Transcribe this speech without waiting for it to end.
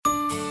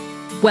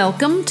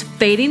Welcome to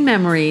Fading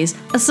Memories,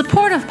 a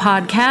supportive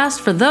podcast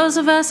for those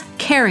of us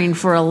caring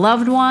for a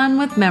loved one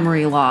with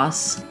memory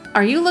loss.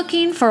 Are you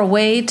looking for a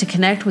way to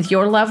connect with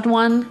your loved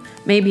one?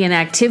 Maybe an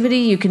activity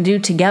you can do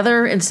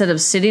together instead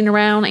of sitting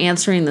around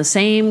answering the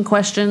same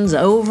questions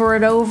over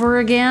and over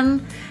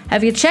again?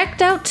 Have you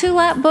checked out Two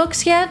Lap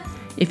Books yet?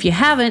 If you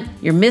haven't,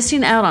 you're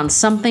missing out on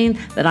something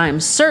that I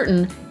am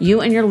certain you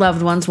and your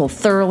loved ones will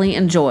thoroughly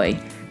enjoy.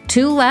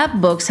 Two Lap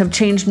Books have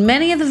changed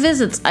many of the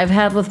visits I've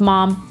had with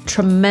Mom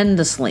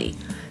tremendously.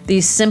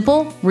 These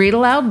simple,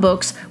 read-aloud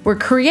books were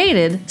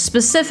created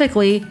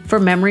specifically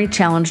for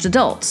memory-challenged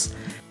adults.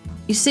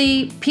 You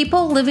see,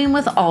 people living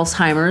with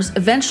Alzheimer's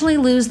eventually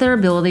lose their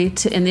ability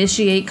to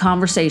initiate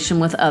conversation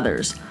with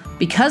others.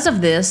 Because of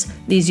this,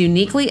 these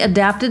uniquely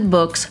adapted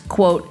books,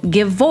 quote,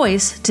 give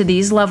voice to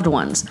these loved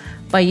ones.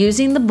 By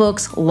using the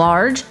book's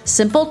large,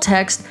 simple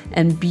text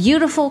and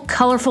beautiful,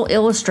 colorful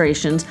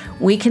illustrations,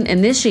 we can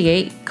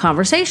initiate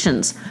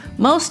conversations.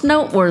 Most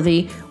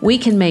noteworthy, we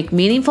can make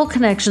meaningful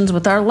connections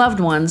with our loved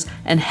ones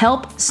and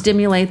help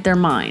stimulate their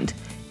mind.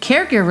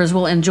 Caregivers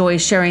will enjoy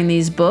sharing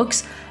these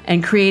books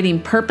and creating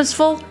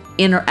purposeful,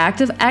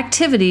 interactive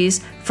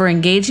activities for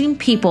engaging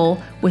people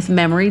with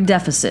memory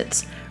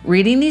deficits.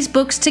 Reading these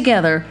books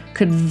together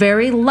could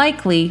very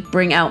likely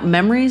bring out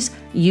memories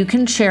you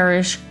can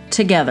cherish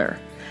together.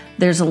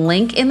 There's a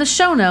link in the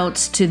show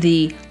notes to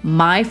the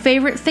My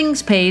Favorite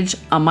Things page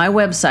on my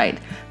website.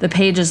 The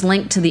page is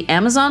linked to the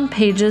Amazon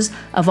pages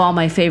of all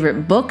my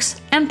favorite books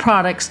and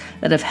products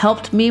that have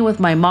helped me with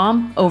my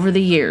mom over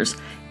the years.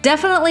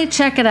 Definitely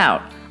check it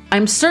out.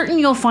 I'm certain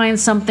you'll find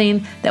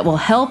something that will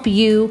help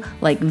you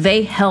like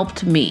they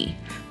helped me.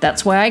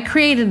 That's why I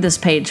created this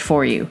page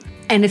for you.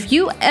 And if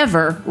you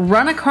ever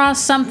run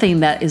across something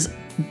that is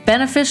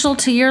beneficial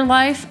to your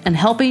life and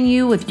helping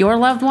you with your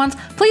loved ones,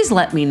 please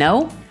let me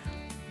know.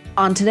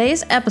 On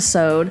today's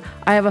episode,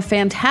 I have a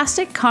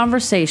fantastic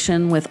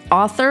conversation with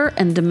author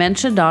and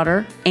dementia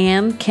daughter,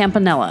 Anne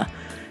Campanella.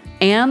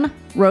 Anne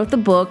wrote the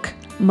book,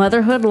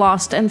 Motherhood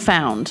Lost and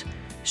Found.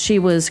 She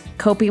was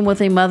coping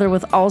with a mother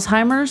with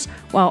Alzheimer's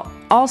while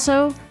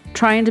also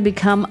trying to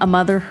become a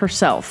mother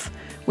herself.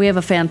 We have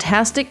a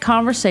fantastic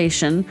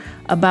conversation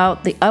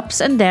about the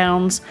ups and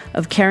downs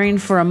of caring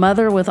for a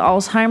mother with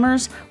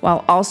Alzheimer's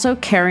while also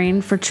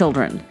caring for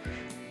children.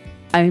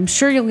 I'm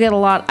sure you'll get a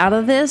lot out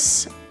of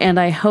this, and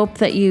I hope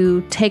that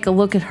you take a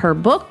look at her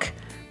book,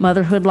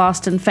 Motherhood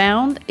Lost and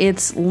Found.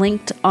 It's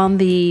linked on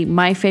the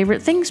My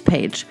Favorite Things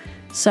page.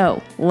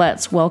 So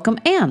let's welcome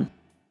Anne.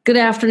 Good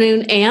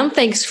afternoon, Anne.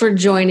 Thanks for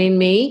joining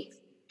me.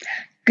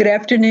 Good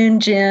afternoon,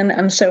 Jen.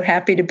 I'm so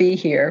happy to be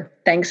here.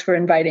 Thanks for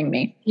inviting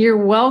me. You're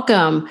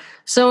welcome.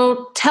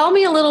 So tell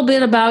me a little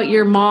bit about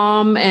your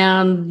mom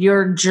and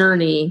your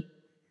journey.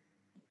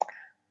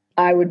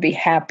 I would be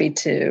happy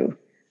to.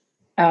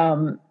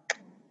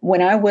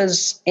 When I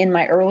was in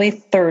my early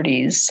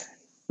 30s,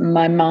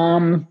 my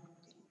mom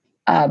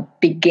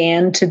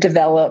began to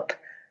develop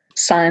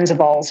signs of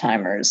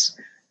Alzheimer's.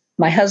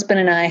 My husband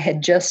and I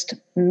had just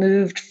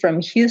moved from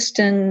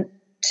Houston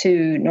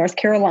to North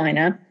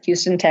Carolina,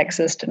 Houston,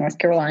 Texas to North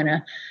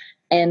Carolina,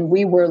 and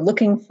we were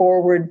looking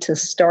forward to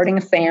starting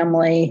a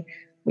family.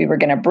 We were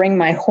going to bring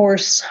my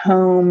horse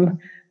home.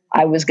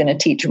 I was going to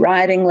teach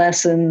riding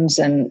lessons,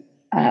 and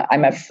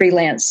I'm a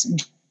freelance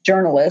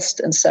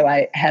journalist, and so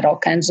I had all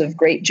kinds of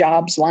great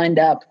jobs lined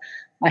up.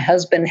 My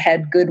husband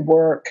had good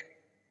work.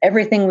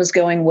 Everything was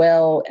going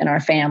well in our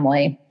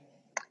family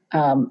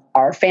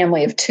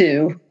of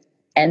two.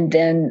 And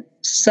then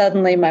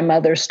suddenly my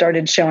mother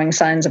started showing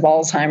signs of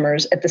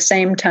Alzheimer's. At the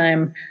same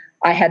time,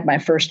 I had my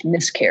first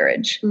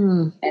miscarriage.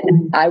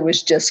 And I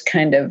was just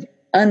kind of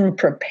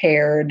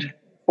unprepared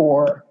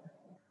for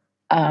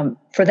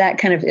that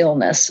kind of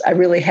illness. I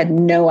really had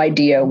no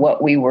idea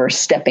what we were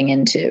stepping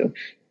into.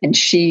 And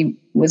she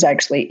was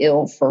actually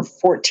ill for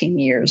 14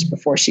 years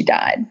before she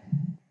died.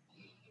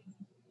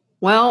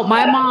 Well,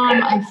 my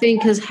mom, I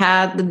think, has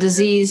had the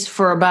disease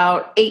for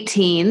about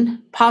 18,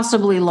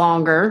 possibly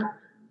longer.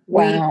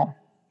 Wow.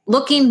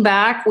 Looking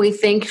back, we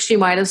think she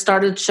might have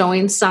started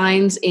showing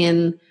signs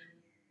in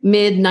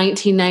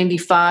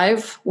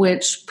mid-1995,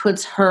 which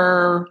puts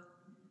her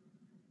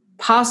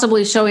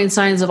possibly showing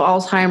signs of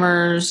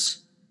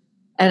Alzheimer's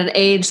at an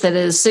age that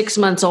is 6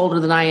 months older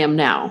than I am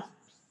now.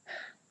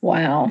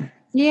 Wow.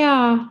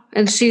 Yeah.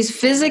 And she's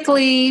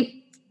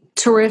physically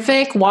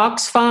terrific,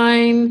 walks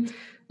fine.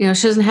 She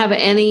doesn't have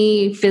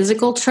any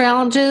physical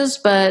challenges,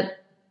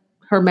 but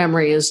her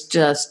memory is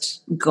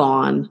just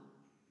gone.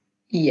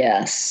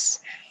 Yes.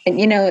 And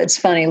it's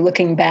funny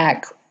looking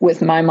back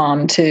with my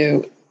mom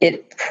too,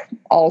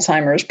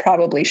 Alzheimer's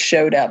probably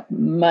showed up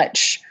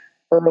much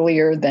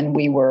earlier than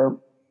we were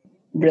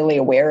really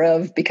aware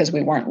of because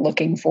we weren't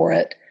looking for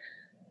it.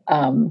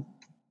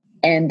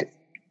 And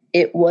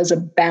it was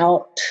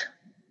about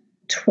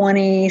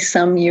 20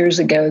 some years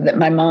ago that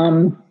my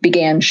mom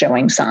began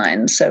showing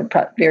signs. So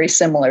very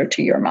similar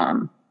to your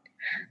mom.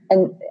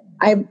 And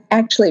I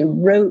actually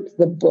wrote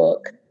the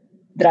book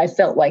that I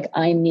felt like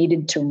I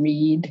needed to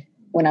read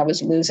when I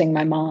was losing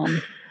my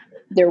mom.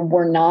 There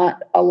were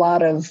not a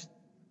lot of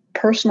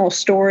personal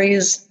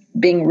stories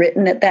being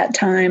written at that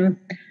time.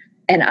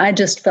 And I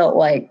just felt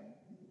like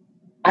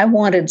I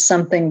wanted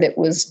something that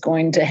was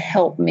going to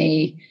help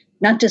me,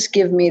 not just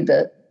give me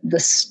the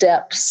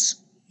steps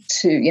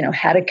to,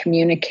 how to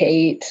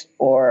communicate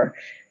or,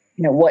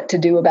 what to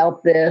do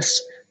about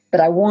this,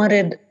 but I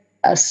wanted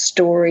a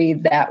story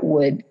that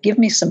would give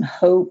me some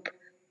hope,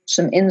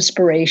 some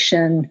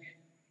inspiration,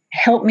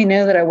 help me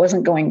know that I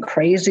wasn't going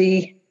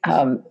crazy,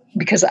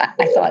 because I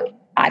thought,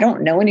 I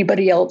don't know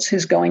anybody else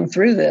who's going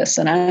through this.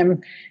 And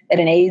I'm at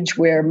an age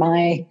where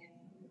my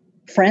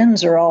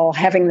friends are all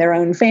having their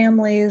own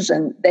families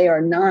and they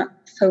are not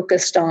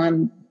focused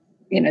on,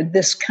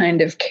 this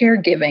kind of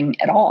caregiving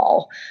at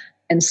all.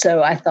 And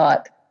so I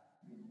thought,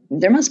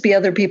 there must be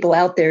other people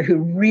out there who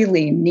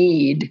really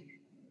need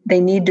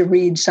to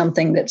read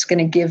something that's going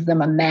to give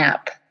them a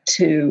map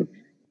to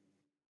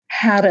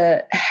how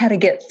to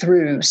get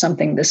through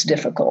something this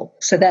difficult.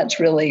 So that's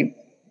really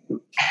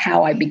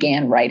how I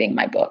began writing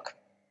my book.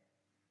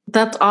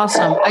 That's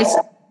awesome.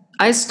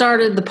 I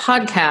started the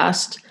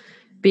podcast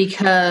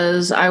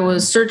because I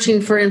was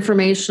searching for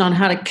information on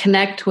how to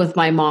connect with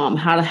my mom,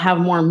 how to have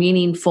more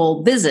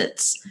meaningful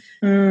visits.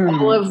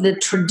 All of the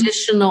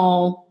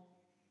traditional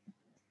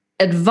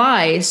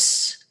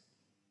advice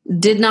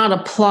did not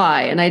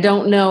apply. And I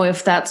don't know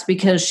if that's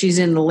because she's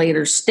in the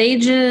later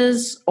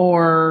stages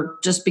or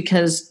just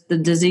because the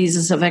disease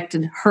has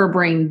affected her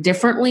brain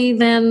differently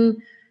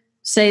than,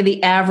 say,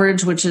 the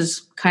average, which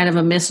is kind of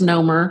a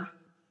misnomer.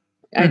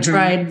 I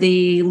tried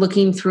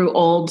looking through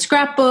old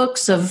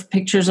scrapbooks of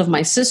pictures of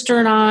my sister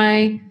and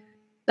I.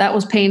 That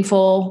was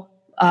painful.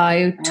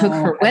 I took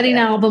her wedding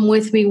album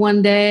with me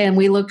one day and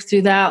we looked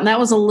through that, and that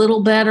was a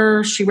little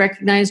better. She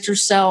recognized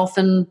herself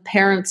and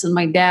parents and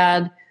my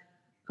dad,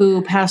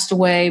 who passed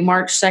away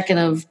March 2nd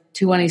of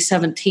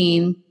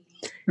 2017.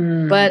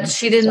 But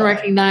she didn't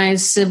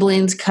recognize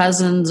siblings,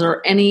 cousins,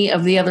 or any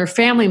of the other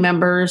family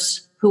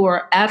members who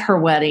were at her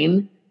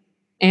wedding.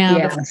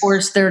 And of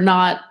course, they're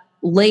not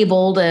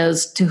labeled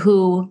as to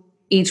who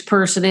each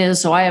person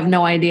is, so I have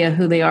no idea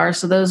who they are.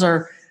 So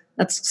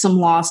that's some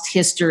lost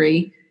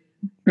history.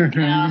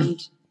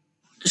 And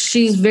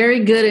she's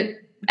very good at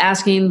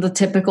asking the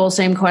typical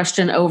same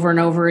question over and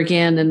over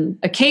again. And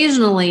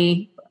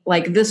occasionally,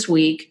 like this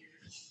week,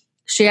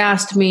 she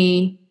asked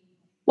me,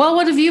 well,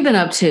 what have you been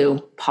up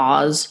to?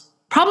 Pause.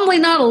 Probably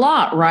not a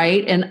lot,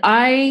 right? And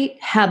I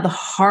had the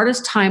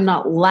hardest time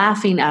not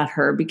laughing at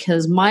her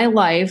because my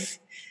life,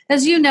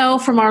 as you know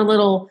from our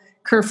little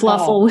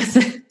kerfluffle with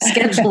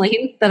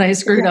scheduling that I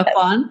screwed up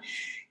on,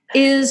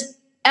 is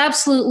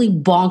absolutely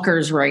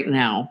bonkers right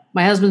now.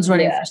 My husband's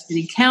running for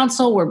city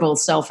council. We're both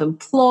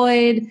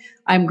self-employed.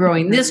 I'm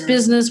growing this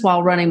business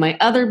while running my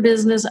other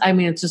business. I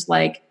mean, it's just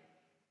like,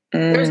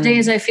 there's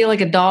days I feel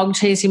like a dog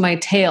chasing my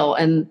tail.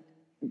 And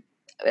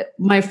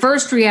my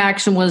first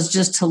reaction was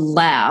just to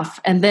laugh.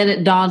 And then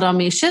it dawned on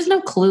me, she has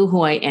no clue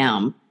who I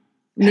am.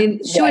 I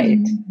mean, she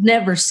would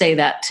never say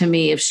that to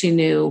me if she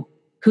knew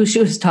who she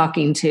was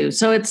talking to.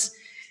 So it's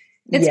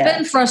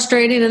been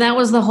frustrating. And that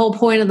was the whole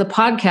point of the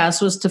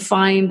podcast, was to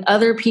find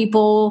other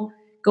people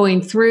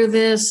going through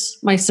this.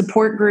 My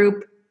support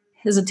group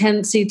has a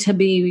tendency to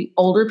be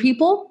older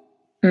people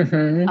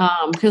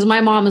because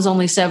my mom is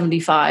only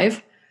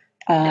 75.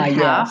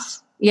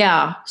 Yes.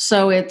 Yeah.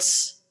 So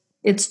it's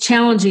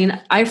challenging.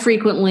 I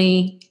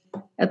frequently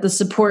at the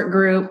support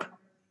group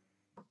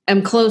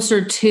am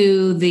closer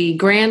to the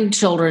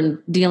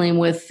grandchildren dealing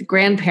with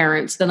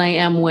grandparents than I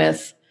am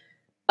with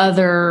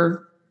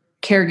other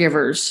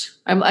caregivers.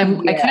 I'm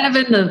kind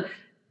of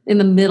in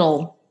the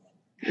middle.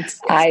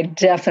 I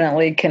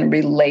definitely can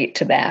relate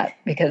to that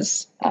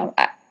because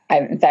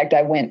in fact,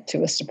 I went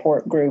to a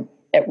support group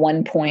at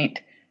one point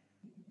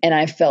and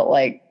I felt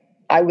like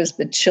I was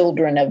the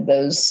children of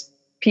those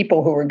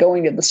people who were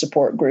going to the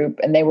support group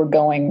and they were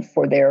going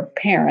for their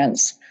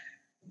parents.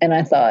 And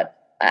I thought,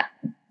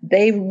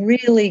 they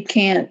really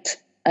can't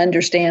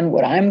understand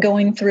what I'm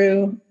going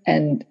through.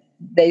 And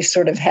they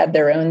sort of had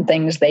their own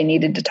things they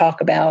needed to talk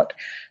about.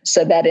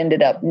 So that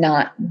ended up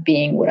not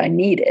being what I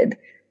needed.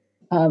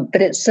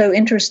 But it's so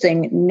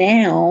interesting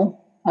now,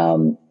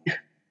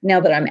 now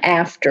that I'm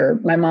after,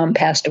 my mom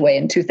passed away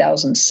in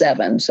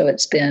 2007. So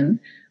it's been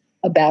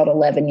about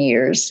 11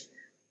 years.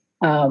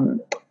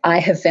 I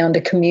have found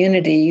a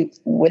community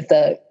with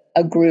a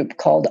group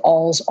called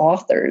All's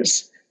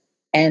Authors.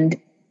 And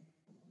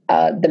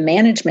the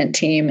management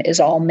team is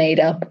all made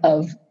up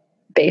of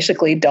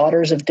basically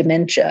daughters of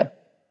dementia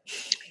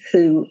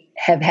who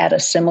have had a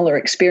similar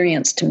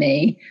experience to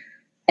me.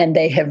 And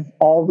they have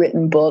all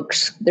written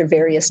books. They're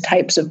various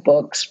types of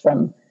books,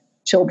 from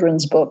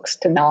children's books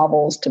to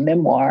novels to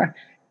memoir.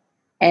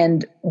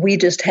 And we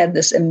just had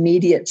this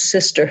immediate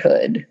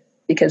sisterhood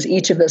because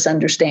each of us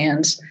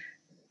understands.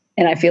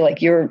 And I feel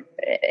like you're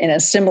in a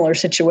similar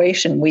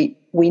situation. We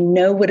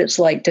know what it's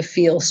like to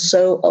feel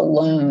so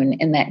alone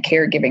in that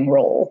caregiving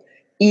role.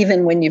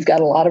 Even when you've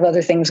got a lot of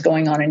other things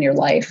going on in your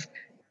life,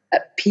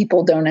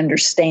 people don't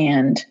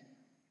understand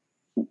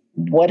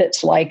what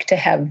it's like to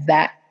have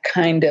that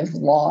kind of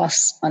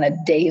loss on a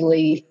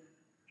daily,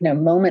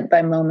 moment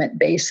by moment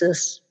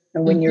basis.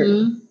 And when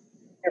your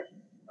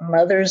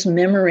mother's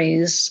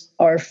memories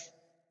are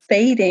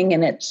fading,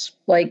 and it's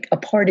like a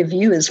part of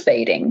you is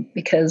fading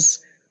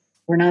because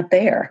we're not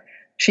there.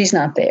 She's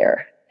not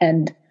there.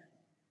 And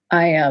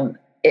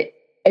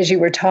as you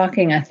were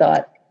talking, I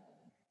thought,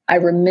 I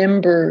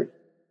remember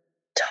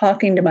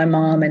talking to my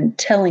mom and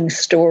telling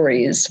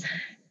stories,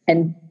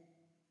 and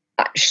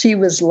she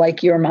was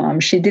like your mom.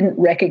 She didn't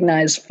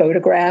recognize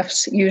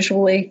photographs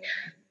usually.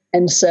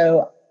 And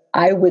so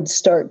I would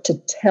start to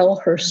tell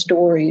her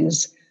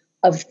stories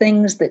of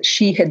things that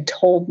she had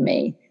told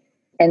me.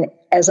 And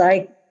as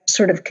I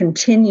sort of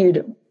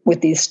continued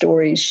with these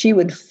stories, she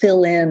would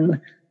fill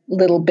in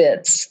little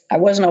bits. I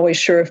wasn't always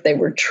sure if they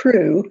were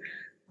true,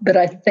 but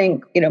I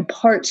think,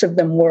 parts of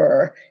them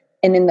were.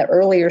 And in the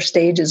earlier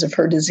stages of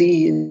her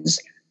disease,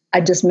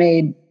 I just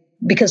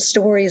because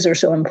stories are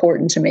so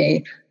important to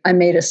me, I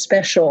made a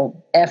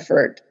special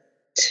effort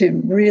to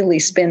really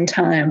spend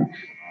time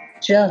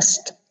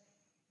just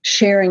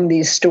sharing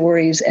these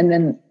stories and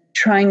then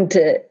trying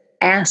to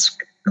ask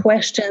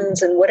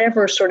questions in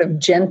whatever sort of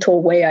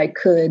gentle way I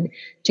could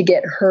to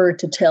get her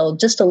to tell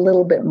just a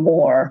little bit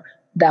more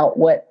about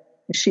what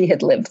she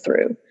had lived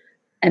through.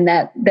 And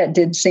that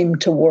did seem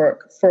to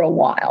work for a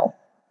while.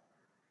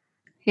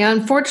 Yeah,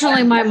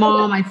 unfortunately, my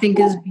mom, I think,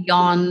 is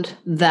beyond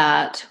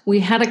that. We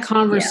had a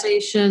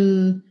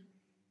conversation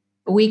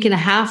a week and a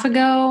half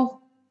ago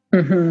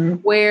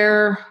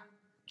where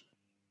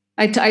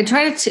I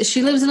try to,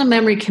 she lives in a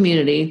memory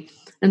community.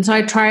 And so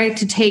I try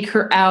to take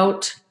her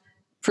out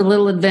for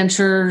little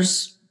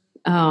adventures,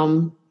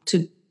 to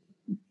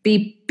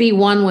be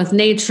one with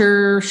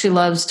nature. She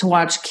loves to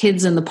watch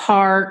kids in the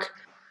park.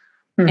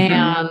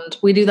 And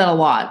we do that a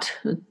lot.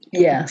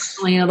 Yes.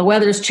 The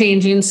weather's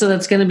changing, so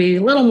that's going to be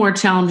a little more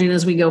challenging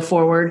as we go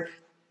forward.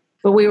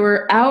 But we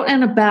were out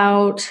and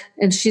about,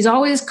 and she's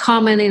always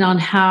commenting on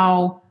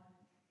how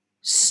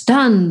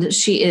stunned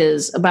she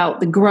is about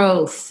the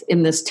growth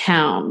in this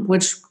town,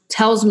 which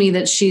tells me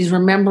that she's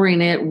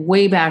remembering it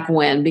way back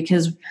when,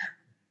 because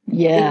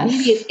the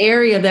immediate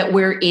area that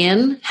we're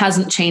in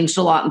hasn't changed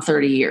a lot in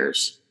 30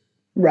 years.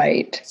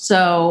 Right.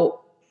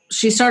 So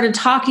she started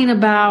talking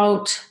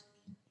about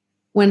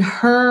when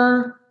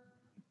her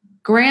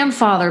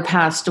grandfather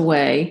passed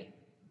away.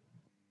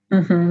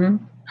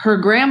 Her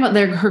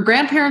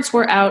grandparents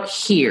were out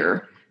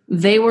here.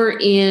 They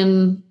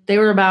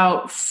were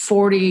about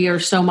 40 or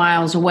so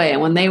miles away.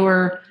 And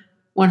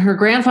when her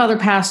grandfather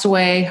passed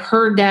away,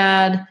 her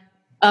dad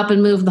up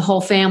and moved the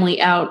whole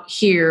family out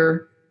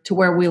here to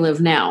where we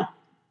live now.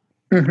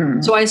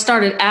 So I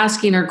started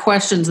asking her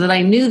questions that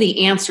I knew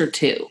the answer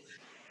to.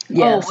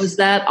 Yes. Oh, was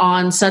that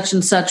on such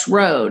and such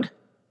road?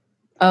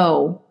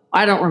 Oh,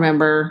 I don't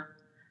remember.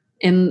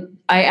 And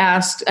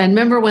I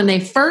remember when they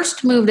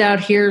first moved out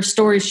here,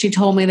 stories she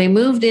told me, they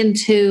moved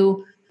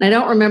into, and I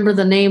don't remember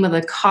the name of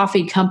the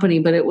coffee company,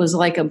 but it was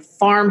like a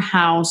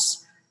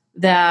farmhouse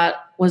that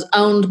was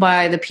owned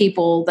by the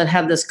people that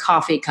had this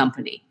coffee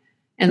company.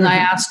 And I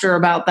asked her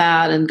about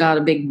that and got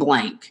a big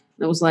blank.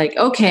 It was like,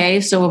 okay,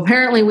 so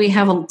apparently we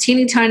have a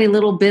teeny tiny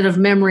little bit of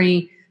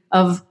memory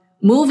of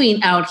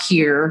moving out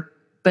here,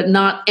 but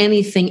not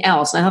anything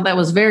else. I thought that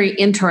was very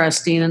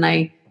interesting. And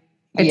I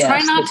try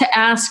not to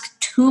ask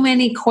too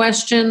many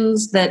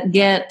questions that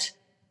get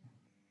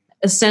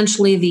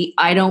essentially the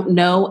I don't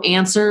know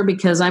answer,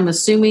 because I'm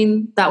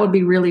assuming that would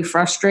be really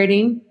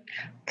frustrating.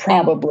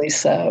 Probably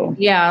so.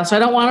 Yeah, so I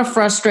don't want to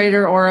frustrate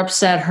her or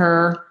upset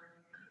her.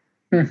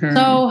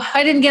 So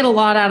I didn't get a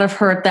lot out of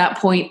her at that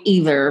point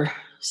either.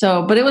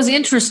 So, but it was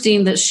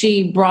interesting that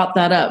she brought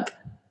that up.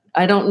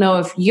 I don't know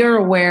if you're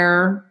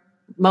aware,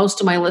 most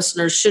of my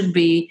listeners should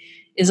be,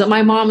 is that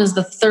my mom is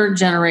the third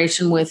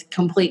generation with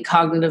complete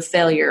cognitive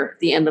failure at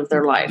the end of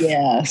their life.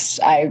 Yes,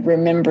 I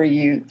remember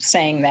you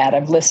saying that.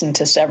 I've listened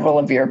to several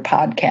of your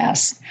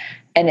podcasts,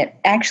 and it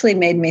actually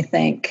made me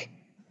think,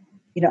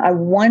 I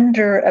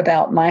wonder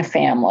about my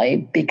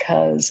family,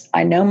 because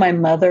I know my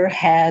mother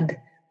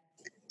had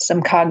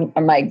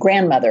my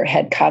grandmother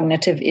had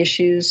cognitive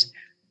issues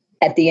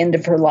at the end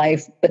of her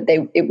life, but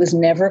it was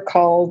never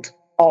called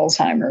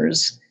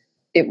Alzheimer's.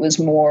 It was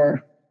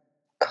more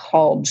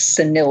called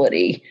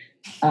senility.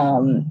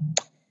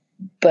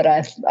 But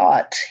I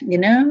thought,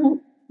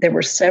 there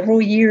were several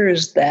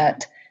years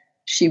that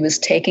she was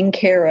taken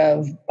care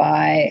of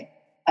by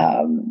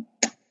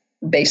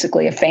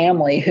basically a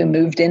family who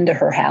moved into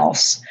her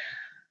house.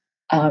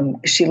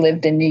 She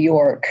lived in New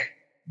York,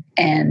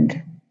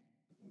 and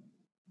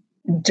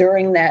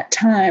during that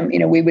time,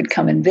 we would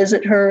come and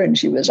visit her, and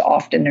she was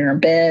often in her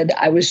bed.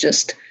 I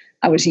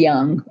was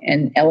young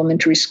in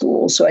elementary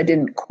school, so I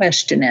didn't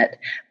question it.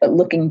 But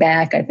looking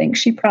back, I think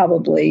she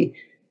probably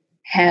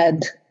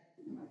had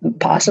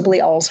possibly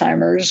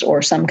Alzheimer's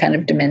or some kind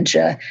of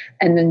dementia.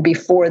 And then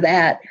before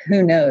that,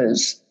 who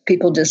knows?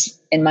 People just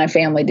in my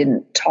family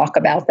didn't talk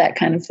about that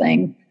kind of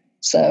thing.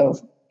 So,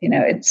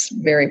 it's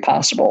very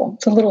possible.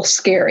 It's a little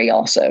scary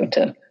also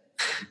to.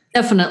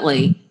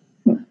 Definitely.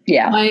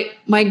 Yeah.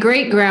 My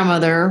great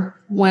grandmother,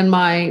 when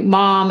my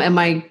mom and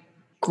my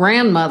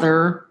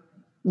grandmother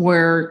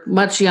were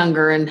much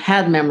younger and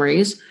had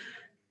memories,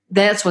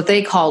 that's what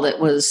they called it,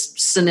 was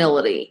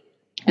senility.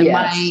 And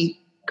Yes. my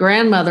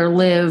grandmother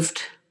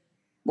lived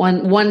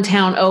one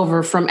town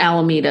over from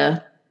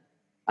Alameda.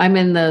 I'm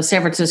in the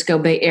San Francisco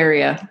Bay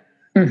Area.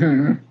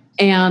 Mm-hmm.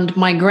 And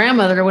my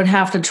grandmother would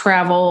have to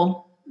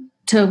travel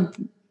to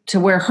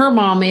where her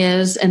mom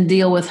is and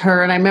deal with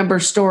her. And I remember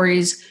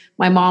stories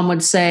my mom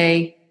would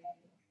say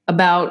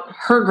about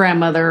her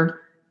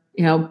grandmother,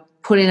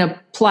 putting a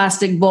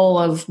plastic bowl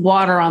of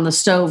water on the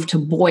stove to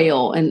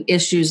boil and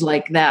issues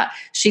like that.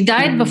 She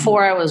died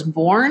before I was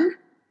born.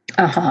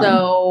 Uh-huh.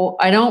 So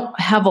I don't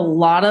have a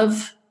lot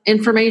of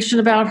information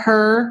about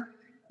her.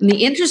 And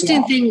the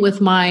interesting thing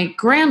with my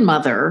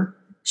grandmother,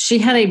 she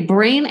had a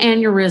brain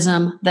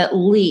aneurysm that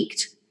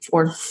leaked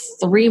for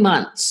 3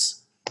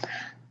 months.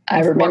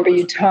 I remember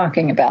you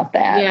talking about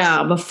that.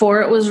 Yeah,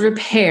 before it was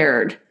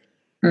repaired.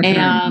 Mm-hmm.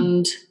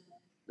 And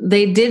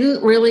they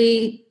didn't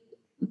really,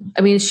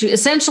 she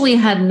essentially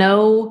had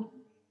no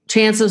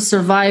chance of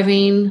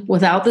surviving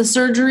without the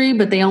surgery,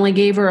 but they only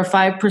gave her a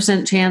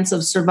 5% chance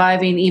of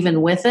surviving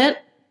even with it.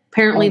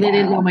 Apparently, they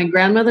didn't know my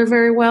grandmother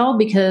very well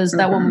because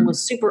that woman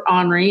was super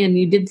ornery and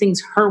you did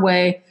things her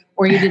way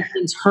or you did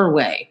things her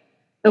way.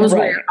 Those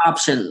were your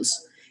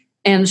options.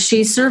 And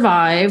she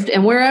survived.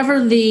 And where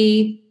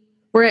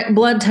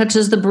blood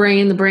touches the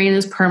brain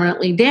is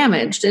permanently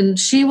damaged. And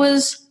she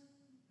was,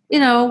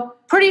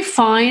 pretty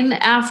fine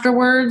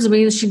afterwards.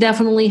 She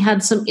definitely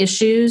had some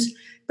issues,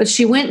 but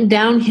she went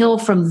downhill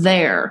from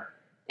there.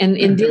 And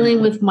in dealing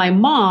with my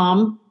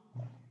mom,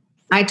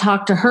 I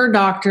talked to her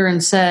doctor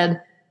and said,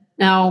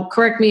 now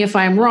correct me if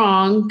I'm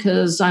wrong,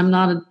 because I'm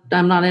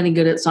not any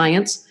good at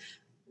science,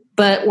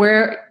 but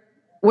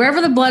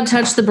wherever the blood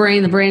touched the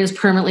brain is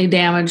permanently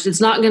damaged. It's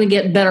not going to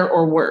get better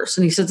or worse.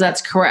 And he says,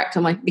 that's correct.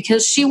 I'm like,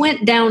 because she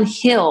went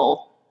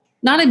downhill,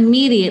 not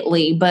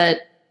immediately,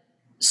 but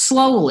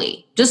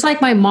slowly, just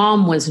like my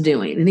mom was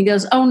doing. And he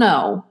goes, oh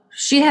no,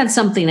 she had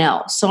something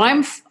else. So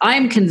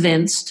I'm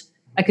convinced,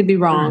 I could be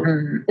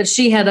wrong, that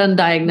she had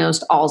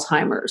undiagnosed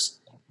Alzheimer's.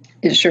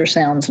 It sure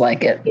sounds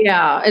like it.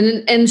 Yeah.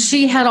 And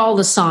she had all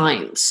the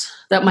signs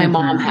that my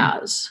mom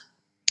has.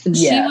 And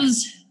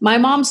my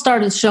mom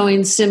started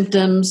showing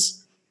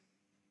symptoms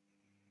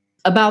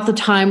about the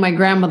time my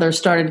grandmother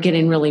started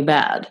getting really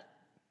bad.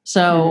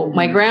 So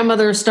my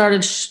grandmother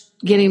started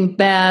getting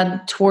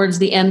bad towards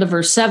the end of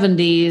her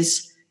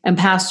 70s and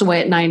passed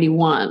away at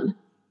 91.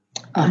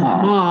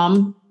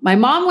 My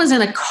mom was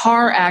in a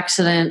car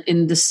accident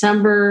in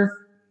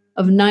December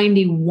of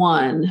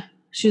 91.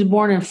 She was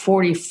born in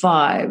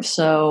 45.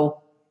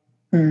 So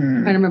I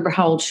don't remember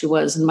how old she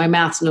was. And my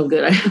math's no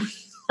good.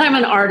 I'm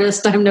an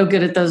artist. I'm no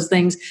good at those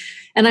things.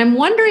 And I'm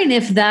wondering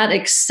if that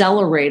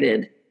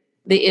accelerated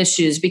the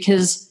issues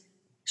because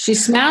she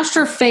smashed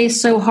her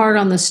face so hard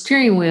on the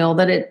steering wheel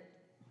that it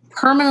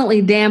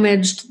permanently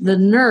damaged the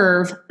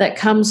nerve that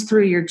comes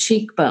through your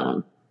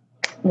cheekbone.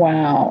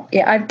 Wow.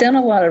 Yeah, I've done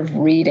a lot of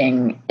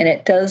reading, and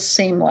it does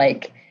seem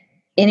like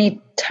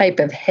any type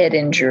of head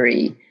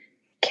injury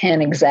can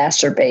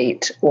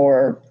exacerbate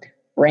or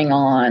bring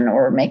on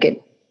or make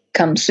it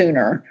come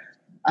sooner,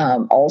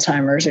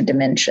 Alzheimer's or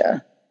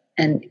dementia.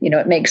 And,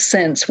 it makes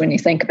sense when you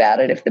think about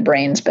it if the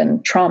brain's been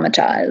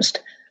traumatized.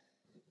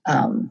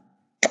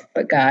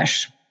 But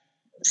gosh,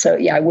 so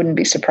yeah, I wouldn't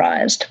be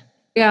surprised.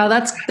 Yeah,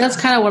 that's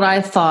kind of what I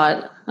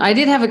thought. I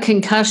did have a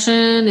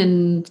concussion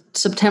in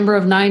September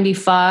of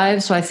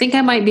 95, so I think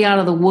I might be out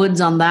of the woods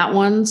on that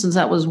one since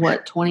that was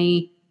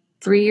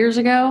 23 years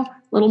ago, a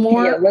little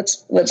more. Yeah,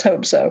 let's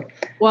hope so.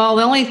 Well,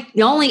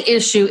 the only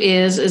issue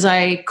is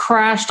I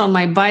crashed on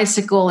my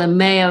bicycle in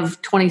May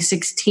of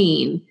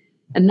 2016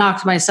 and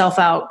knocked myself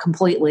out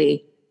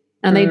completely.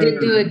 And they did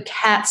do a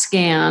CAT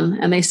scan,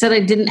 and they said I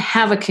didn't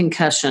have a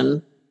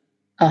concussion.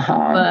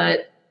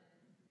 But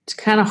it's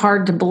kind of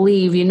hard to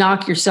believe you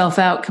knock yourself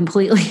out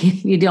completely.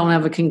 You don't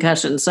have a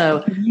concussion. So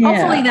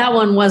hopefully that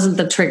one wasn't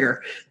the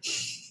trigger.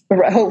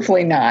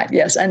 Hopefully not.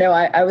 Yes. I know.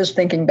 I was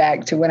thinking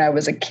back to when I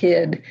was a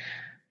kid,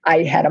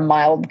 I had a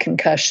mild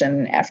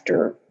concussion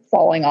after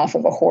falling off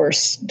of a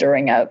horse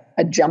during a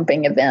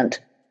jumping event.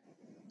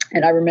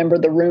 And I remember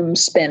the room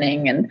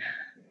spinning and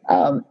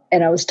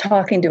I was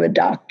talking to a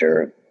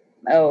doctor,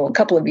 a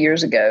couple of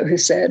years ago who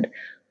said,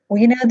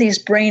 well, these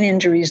brain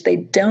injuries, they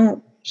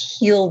don't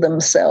heal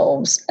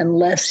themselves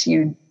unless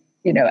you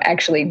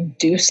actually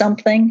do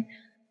something.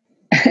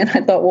 And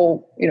I thought,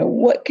 well,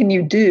 what can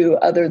you do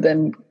other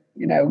than,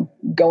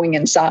 going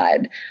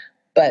inside?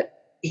 But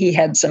he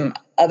had some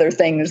other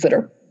things that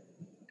are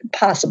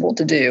possible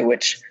to do,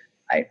 which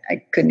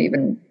I couldn't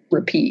even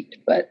repeat.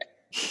 But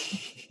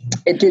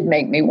it did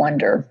make me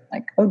wonder,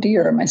 like, oh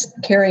dear, am I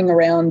carrying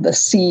around the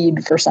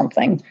seed for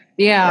something?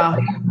 Yeah.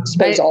 I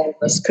suppose all of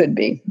us could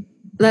be.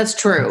 That's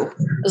true.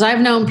 Because I've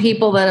known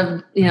people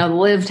that have,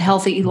 lived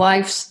healthy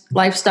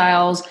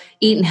lifestyles,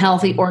 eaten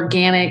healthy,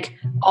 organic,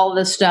 all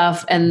this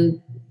stuff,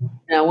 and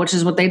which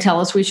is what they tell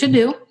us we should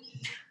do,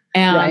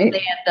 and they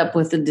end up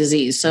with the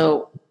disease.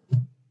 So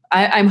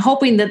I'm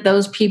hoping that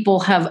those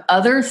people have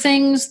other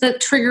things that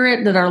trigger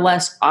it that are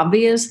less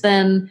obvious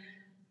than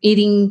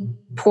eating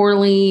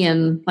poorly.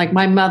 And like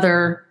my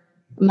mother,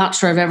 I'm not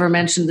sure I've ever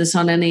mentioned this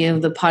on any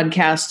of the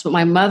podcasts, but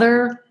my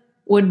mother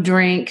would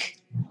drink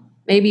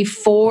maybe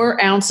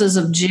 4 ounces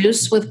of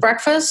juice with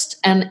breakfast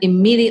and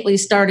immediately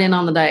start in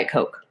on the Diet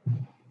Coke.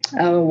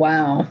 Oh,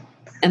 wow.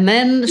 And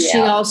then she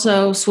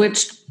also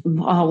switched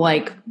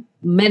like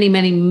many,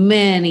 many,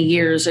 many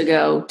years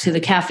ago to the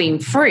caffeine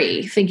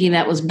free, thinking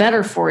that was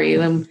better for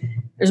you. And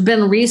there's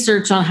been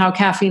research on how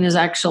caffeine is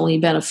actually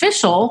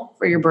beneficial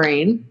for your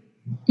brain.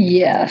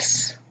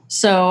 Yes.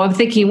 So I'm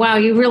thinking, wow,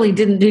 you really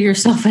didn't do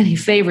yourself any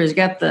favors. You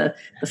got the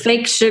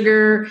fake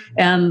sugar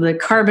and the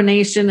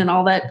carbonation and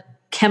all that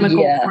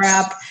chemical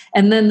crap,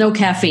 and then no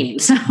caffeine.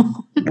 So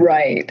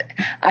right.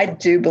 I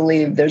do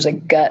believe there's a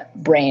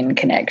gut-brain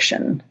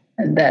connection,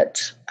 and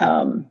that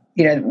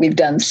we've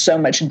done so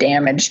much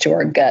damage to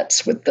our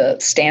guts with the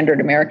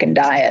standard American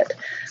diet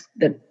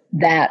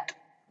that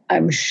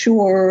I'm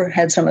sure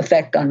had some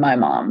effect on my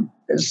mom,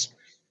 because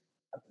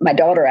my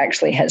daughter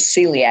actually has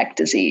celiac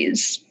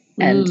disease,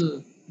 and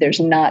there's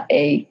not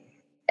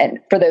and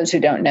for those who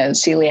don't know,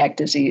 celiac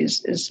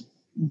disease is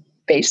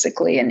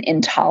basically an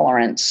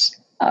intolerance,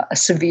 a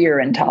severe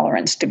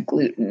intolerance to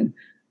gluten,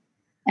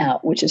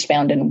 which is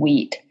found in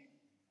wheat.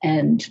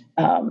 And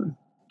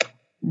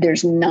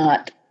there's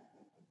not,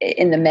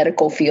 in the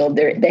medical field,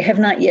 they have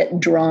not yet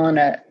drawn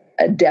a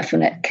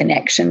definite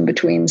connection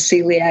between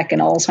celiac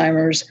and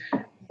Alzheimer's,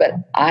 but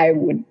I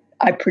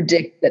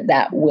predict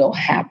that will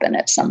happen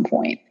at some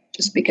point,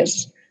 just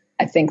because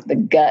I think the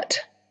gut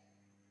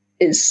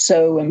is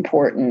so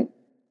important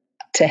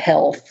to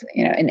health,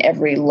 in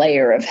every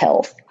layer of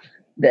health,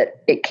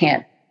 that it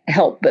can't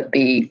help but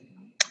be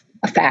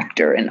a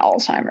factor in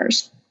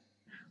Alzheimer's.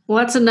 Well,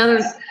 that's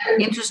another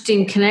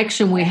interesting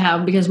connection we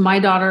have, because my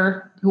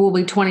daughter, who will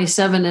be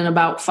 27 in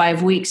about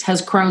 5 weeks,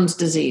 has Crohn's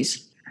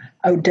disease.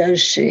 Oh, does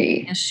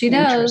she? Yes, she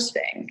does.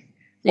 Interesting.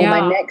 Well,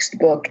 my next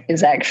book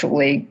is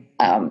actually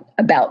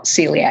about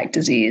celiac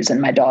disease and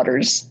my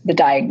daughter's, the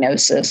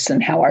diagnosis,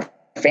 and how our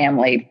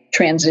family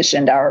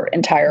transitioned our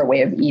entire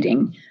way of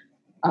eating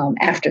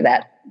after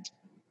that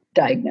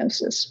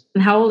diagnosis.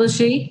 And how old is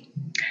she?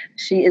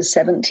 She is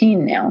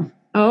 17 now.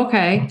 Oh,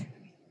 okay.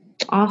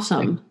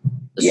 Awesome.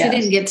 She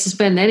didn't get to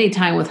spend any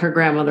time with her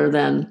grandmother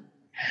then.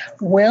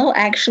 Well,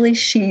 actually,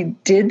 she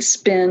did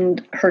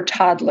spend her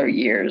toddler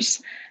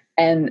years,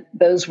 and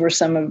those were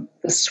some of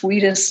the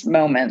sweetest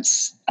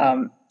moments.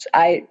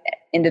 I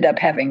ended up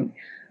having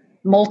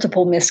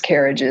multiple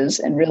miscarriages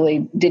and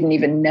really didn't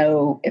even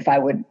know if I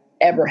would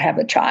ever have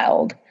a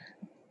child.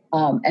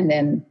 And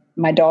then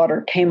my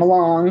daughter came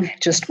along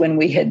just when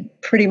we had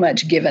pretty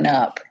much given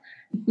up.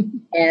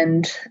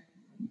 And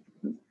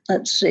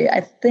let's see,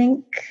 I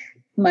think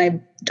my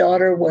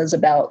daughter was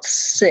about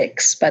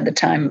 6 by the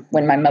time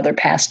when my mother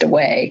passed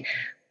away.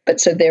 But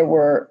so there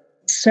were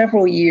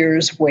several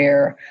years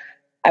where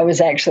I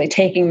was actually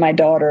taking my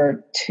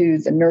daughter to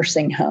the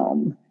nursing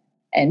home,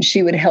 and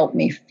she would help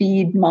me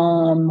feed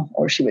mom,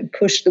 or she would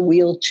push the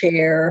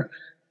wheelchair,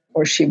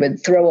 or she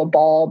would throw a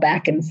ball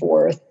back and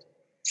forth.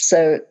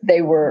 So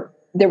there were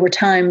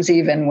times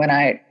even when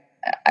I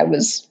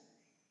was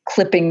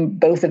clipping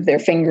both of their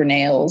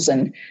fingernails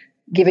and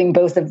giving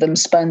both of them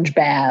sponge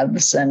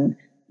baths and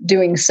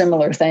doing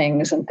similar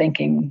things, and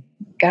thinking,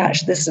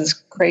 gosh, this is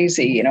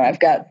crazy. I've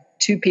got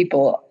 2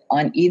 people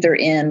on either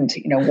end.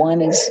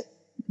 One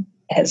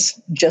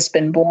has just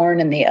been born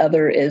and the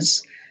other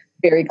is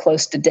very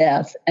close to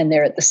death, and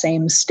they're at the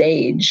same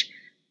stage.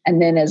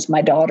 And then as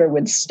my daughter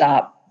would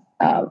stop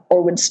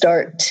or would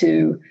start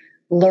to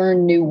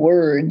learn new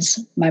words,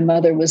 my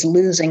mother was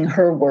losing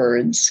her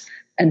words.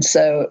 And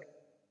so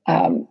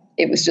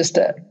it was just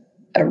a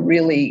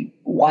really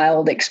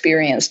wild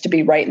experience to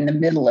be right in the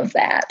middle of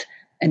that,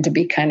 and to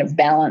be kind of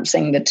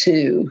balancing the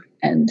two.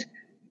 And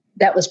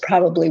that was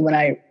probably when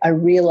I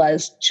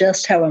realized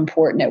just how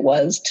important it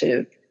was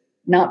to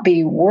not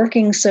be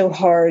working so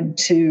hard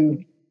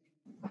to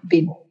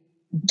be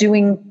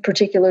doing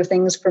particular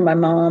things for my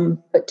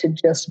mom, but to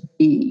just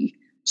be,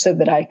 so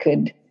that I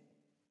could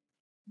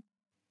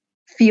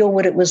feel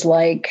what it was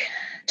like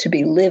to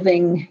be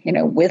living,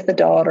 with a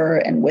daughter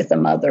and with a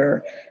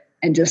mother,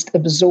 and just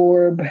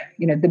absorb,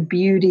 the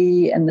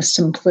beauty and the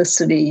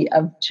simplicity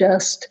of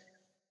just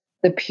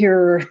the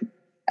pure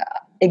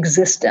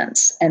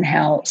existence, and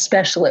how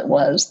special it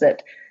was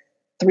that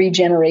 3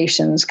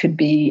 generations could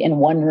be in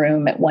one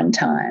room at one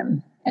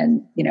time.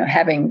 And,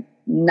 having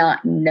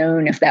not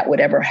known if that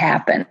would ever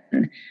happen,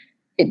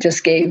 it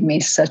just gave me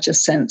such a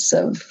sense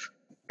of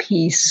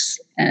peace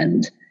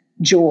and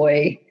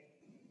joy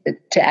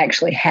to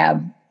actually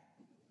have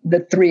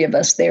the 3 of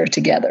us there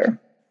together.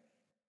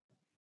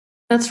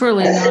 That's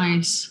really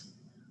nice.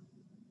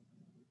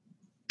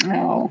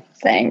 Oh,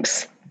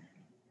 thanks.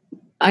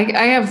 I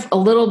have a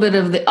little bit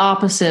of the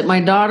opposite.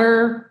 My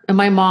daughter and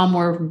my mom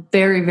were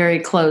very, very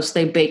close.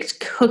 They baked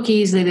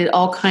cookies. They did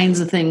all kinds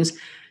of things.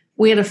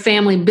 We had a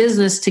family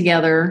business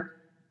together.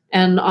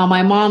 And on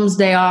my mom's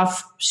day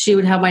off, she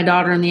would have my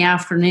daughter in the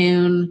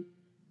afternoon.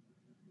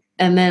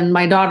 And then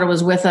my daughter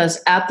was with us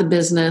at the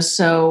business.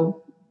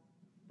 So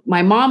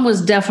my mom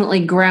was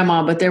definitely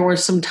grandma, but there were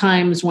some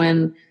times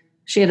when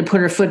she had to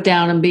put her foot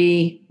down and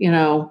be, you're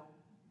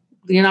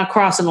not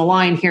crossing the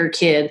line here,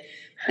 kid.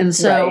 And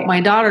so Right.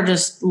 my daughter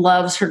just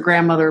loves her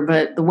grandmother,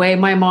 but the way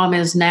my mom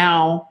is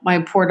now, my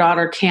poor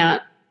daughter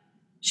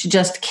she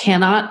just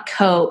cannot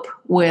cope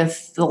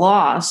with the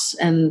loss.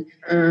 And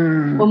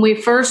when we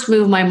first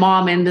moved my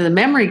mom into the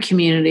memory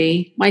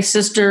community, my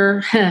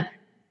sister,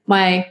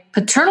 my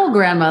paternal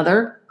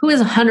grandmother, who is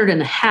 100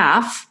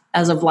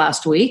 as of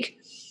last week.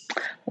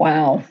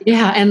 Wow.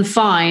 Yeah, and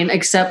fine,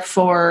 except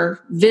for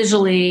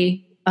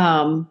visually,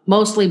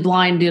 mostly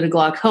blind due to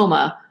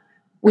glaucoma.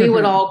 We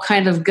would all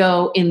kind of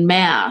go in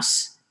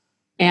mass.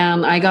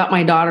 And I got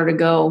my daughter to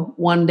go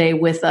one day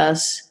with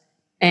us.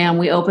 And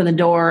we open the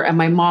door and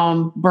my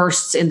mom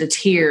bursts into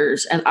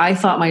tears. And I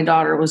thought my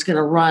daughter was going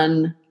to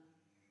run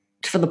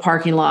for the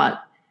parking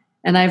lot.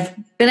 And I've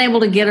been able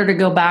to get her to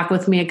go back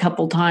with me a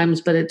couple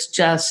times, but it's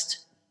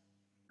just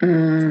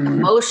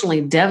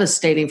emotionally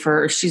devastating for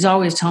her. She's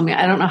always telling me,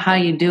 I don't know how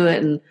you do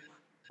it. And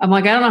I'm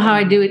like, I don't know how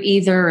I do it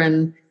either.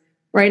 And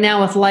right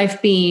now with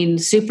life being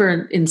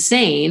super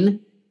insane,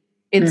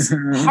 it's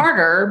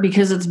harder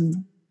because it's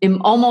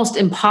almost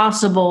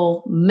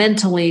impossible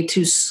mentally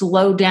to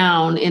slow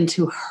down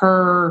into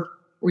her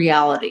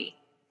reality.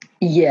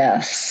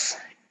 Yes.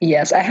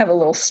 I have a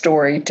little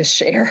story to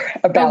share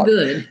about. Oh,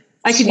 good.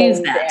 I could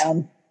use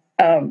that.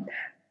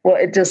 Well,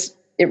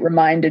 it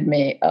reminded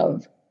me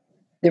of,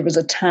 there was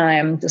a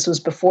time, this was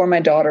before my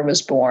daughter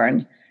was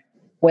born,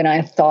 when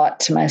I thought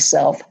to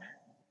myself,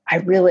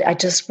 I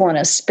just want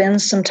to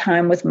spend some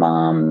time with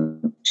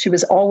mom. She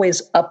was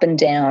always up and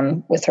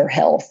down with her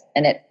health,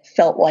 and it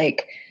felt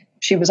like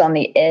she was on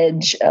the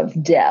edge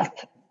of death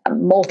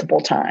multiple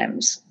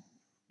times.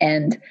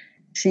 And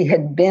she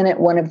had been at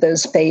one of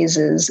those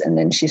phases, and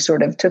then she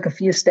sort of took a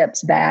few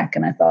steps back,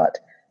 and I thought,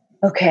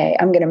 okay,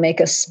 I'm going to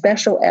make a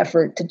special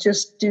effort to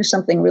just do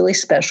something really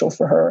special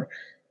for her.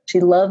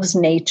 She loves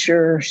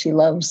nature. She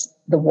loves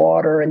the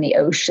water and the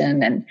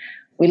ocean, and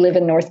we live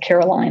in North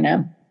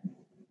Carolina.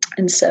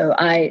 And so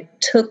I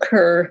took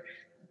her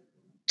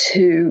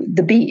to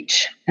the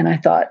beach, and I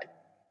thought,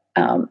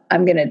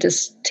 I'm going to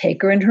just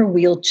take her in her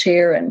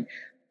wheelchair and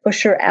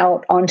push her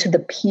out onto the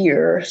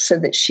pier so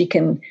that she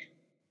can,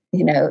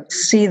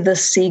 see the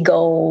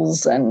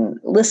seagulls and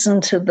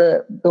listen to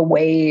the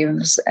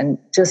waves and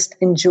just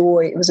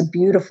enjoy. It was a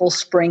beautiful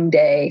spring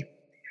day.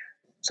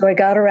 So I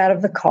got her out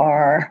of the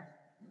car,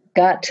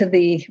 got to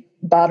the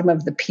bottom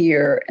of the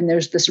pier, and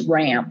there's this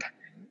ramp.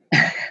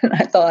 And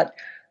I thought,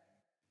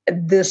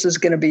 this is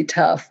going to be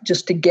tough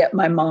just to get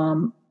my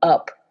mom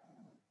up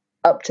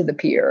to the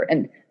pier.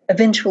 And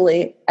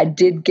eventually I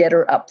did get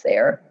her up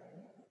there.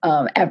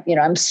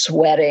 I'm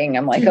sweating.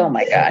 I'm like, oh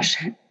my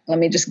gosh, let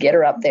me just get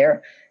her up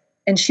there.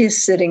 And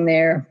she's sitting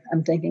there.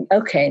 I'm thinking,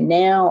 okay,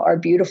 now our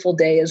beautiful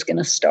day is going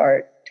to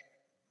start.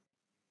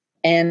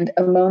 And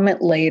a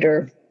moment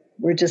later,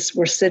 we're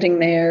sitting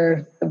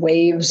there. The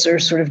waves are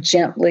sort of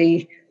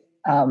gently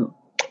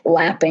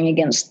lapping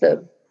against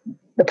the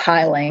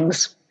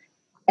pilings.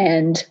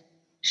 And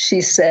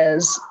she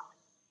says,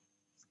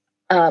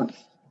 I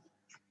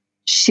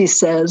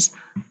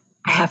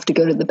have to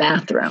go to the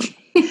bathroom.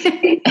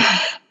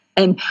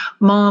 And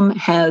mom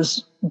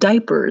has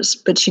diapers,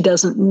 but she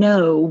doesn't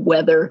know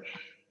whether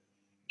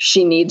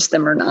she needs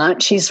them or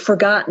not. She's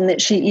forgotten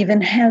that she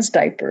even has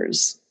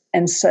diapers.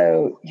 And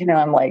so,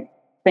 I'm like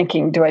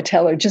thinking, do I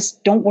tell her,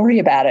 just don't worry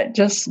about it,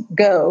 just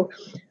go?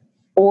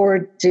 Or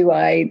do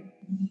I,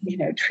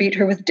 treat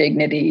her with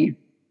dignity,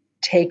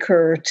 take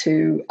her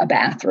to a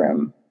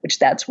bathroom, which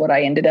that's what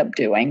I ended up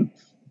doing.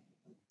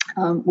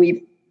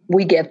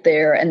 We get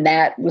there, and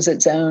that was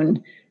its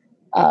own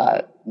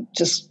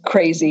just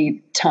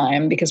crazy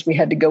time, because we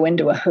had to go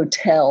into a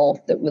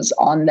hotel that was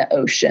on the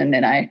ocean,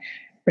 and I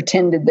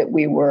pretended that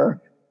we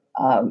were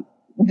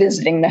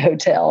visiting the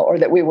hotel, or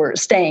that we were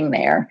staying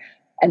there,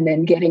 and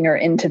then getting her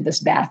into this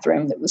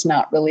bathroom that was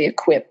not really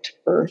equipped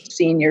for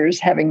seniors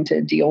having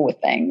to deal with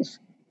things.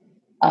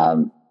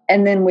 And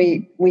then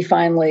we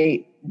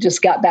finally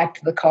just got back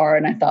to the car,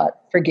 and I thought,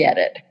 forget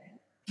it.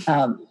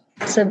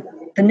 So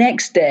the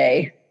next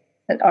day,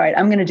 all right,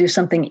 I'm going to do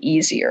something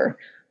easier.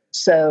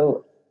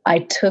 So I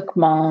took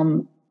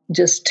mom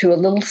just to a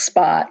little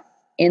spot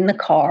in the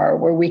car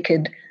where we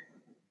could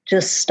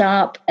just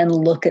stop and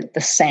look at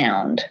the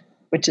Sound,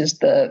 which is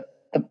the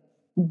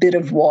bit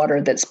of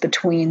water that's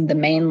between the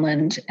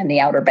mainland and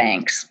the Outer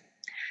Banks.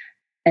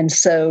 And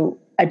so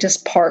I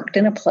just parked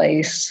in a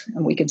place,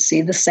 and we could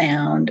see the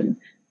Sound, and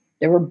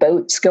there were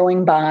boats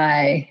going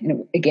by.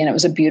 And again, it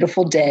was a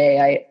beautiful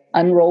day. I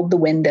unrolled the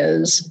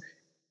windows,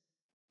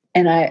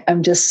 and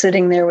I'm just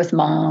sitting there with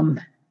mom.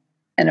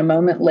 And a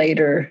moment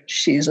later,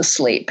 she's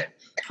asleep.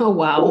 Oh,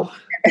 wow.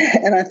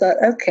 And I thought,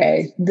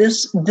 okay,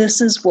 this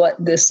is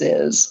what this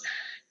is.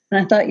 And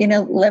I thought,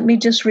 let me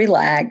just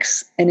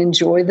relax and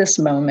enjoy this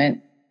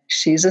moment.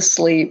 She's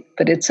asleep,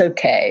 but it's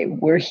okay.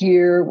 We're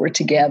here. We're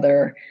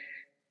together.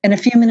 And a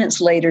few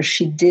minutes later,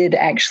 she did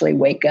actually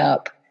wake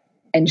up,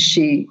 and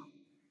she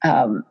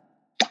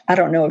I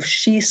don't know if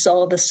she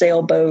saw the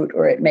sailboat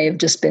or it may have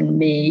just been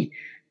me.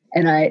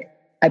 And I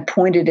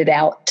pointed it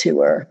out to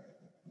her.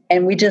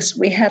 And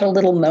we had a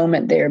little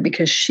moment there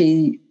because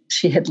she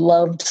had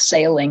loved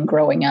sailing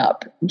growing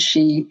up.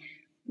 And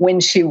when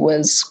she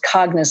was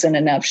cognizant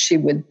enough, she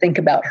would think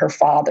about her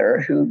father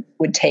who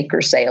would take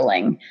her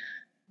sailing.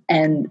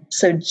 And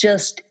so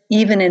just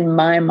even in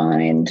my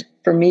mind,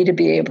 for me to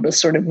be able to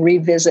sort of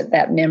revisit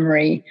that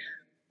memory,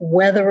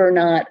 whether or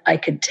not I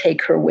could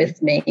take her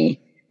with me,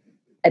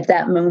 at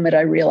that moment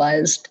I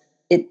realized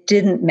it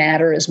didn't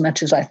matter as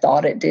much as I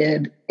thought it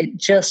did. It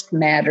just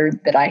mattered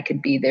that I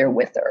could be there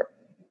with her.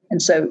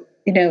 And so,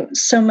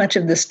 so much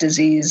of this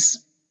disease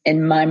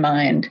in my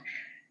mind,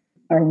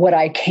 or what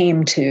I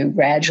came to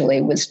gradually,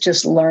 was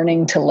just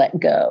learning to let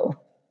go.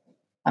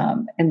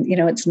 And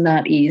it's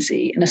not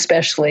easy. And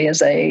especially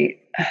as a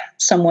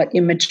somewhat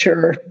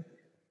immature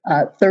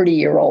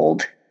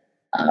 30-year-old,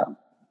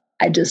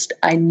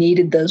 I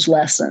needed those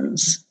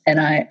lessons.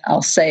 And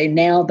I'll say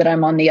now that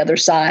I'm on the other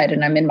side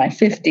and I'm in my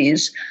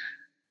 50s,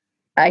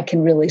 I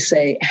can really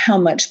say how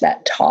much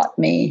that taught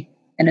me.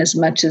 And as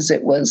much as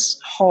it was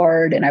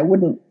hard and I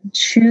wouldn't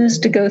choose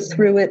to go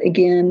through it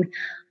again,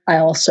 I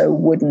also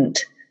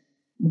wouldn't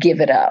give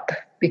it up,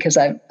 because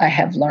I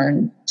have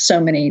learned so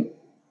many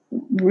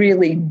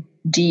really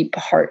deep,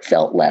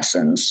 heartfelt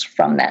lessons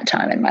from that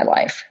time in my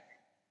life.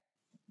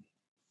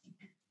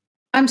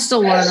 I'm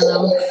still learning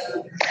them.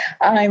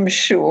 I'm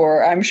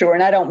sure.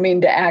 And I don't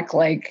mean to act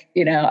like,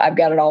 I've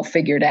got it all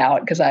figured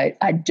out, because I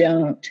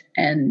don't.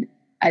 And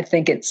I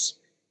think it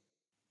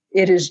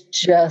is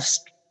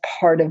just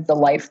part of the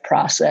life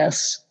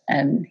process.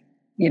 And,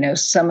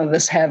 some of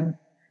us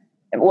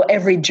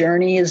every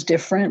journey is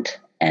different,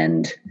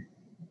 and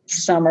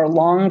some are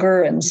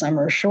longer and some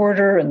are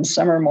shorter and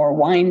some are more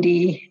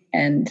windy.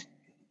 And,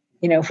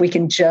 if we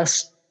can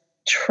just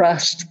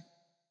trust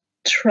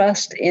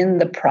in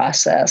the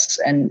process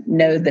and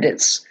know that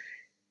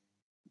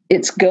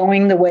it's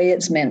going the way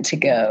it's meant to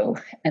go,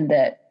 and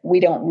that we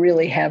don't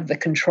really have the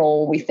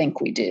control we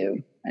think we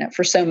do. And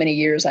for so many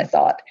years, I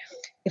thought,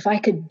 if I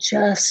could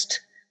just,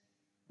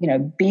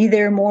 be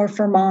there more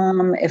for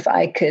Mom, if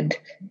I could,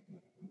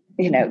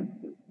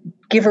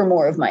 give her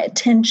more of my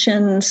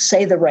attention,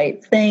 say the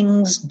right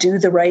things, do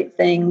the right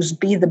things,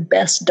 be the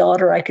best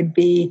daughter I could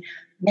be,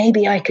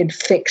 maybe I could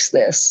fix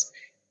this.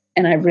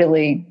 And I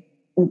really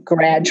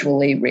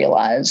gradually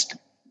realized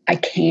I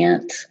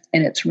can't.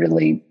 And it's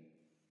really,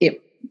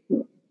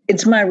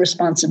 it's my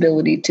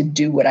responsibility to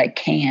do what I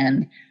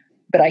can,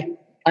 but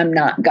I'm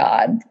not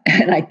God,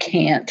 and I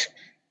can't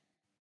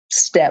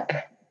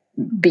step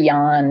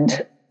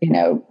beyond,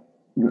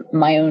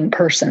 my own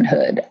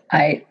personhood.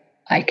 I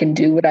can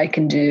do what I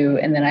can do,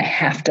 and then I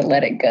have to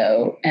let it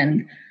go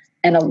and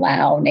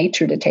allow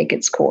nature to take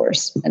its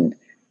course. And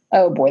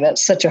oh boy,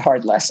 that's such a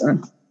hard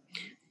lesson.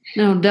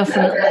 No,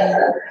 definitely.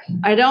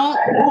 I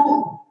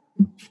don't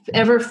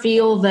ever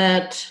feel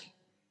that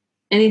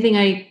anything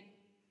I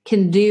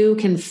can do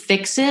can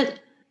fix it.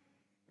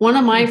 One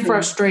of my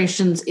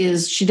frustrations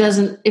is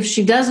if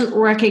she doesn't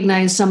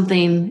recognize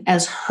something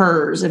as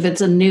hers, if it's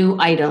a new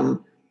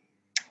item.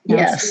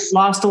 Yes. She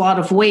lost a lot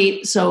of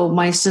weight, so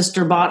my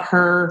sister bought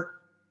her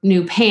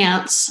new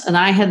pants, and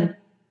I had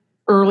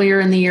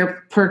earlier in the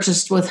year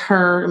purchased with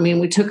her. I mean,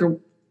 we took her,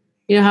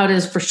 you know how it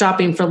is for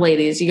shopping for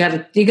ladies. You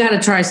got to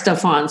try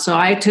stuff on. So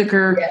I took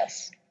her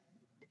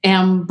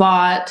and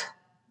bought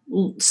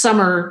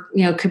summer,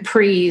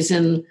 capris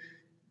and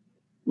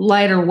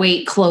lighter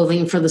weight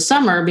clothing for the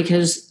summer,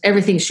 because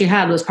everything she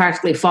had was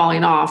practically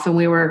falling off, and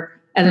we were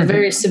at a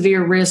very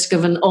severe risk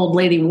of an old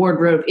lady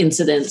wardrobe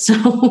incident.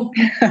 So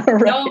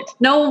right.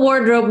 no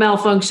wardrobe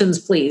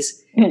malfunctions,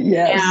 please.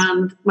 Yes.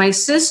 And my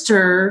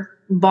sister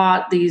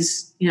bought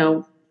these,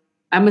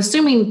 I'm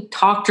assuming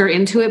talked her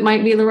into it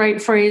might be the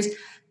right phrase,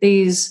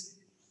 these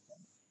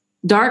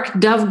dark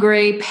dove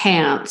gray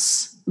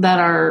pants that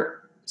are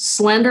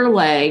slender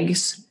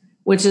legs,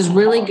 which is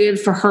really good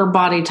for her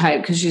body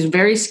type because she's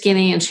very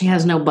skinny and she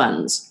has no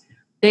buttons.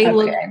 They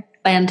look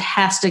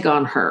fantastic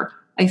on her.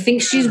 I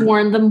think she's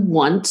worn them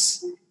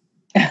once.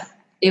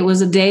 It was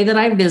a day that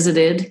I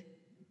visited,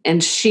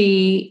 and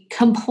she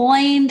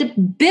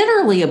complained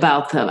bitterly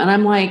about them. And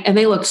I'm like, and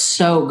they look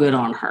so good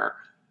on her.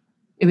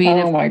 I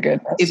mean, my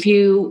goodness. If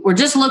you were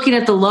just looking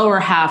at the lower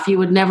half, you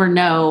would never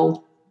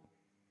know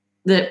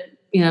that,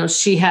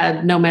 she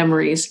had no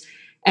memories.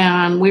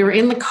 And we were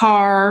in the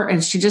car,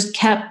 and she just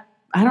kept,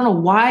 I don't know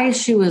why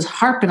she was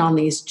harping on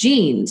these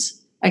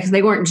jeans. Like,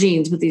 they weren't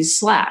jeans, but these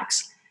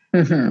slacks.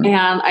 And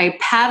I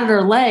patted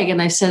her leg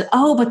and I said,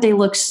 "Oh, but they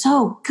look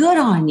so good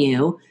on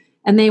you."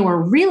 And they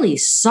were really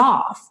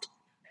soft.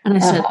 And I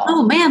said,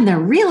 "Oh man, they're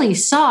really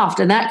soft."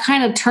 And that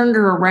kind of turned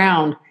her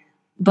around.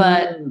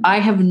 But I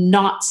have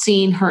not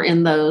seen her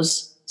in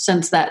those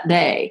since that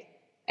day.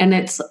 And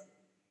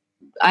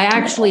I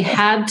actually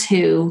had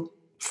to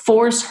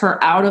force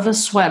her out of a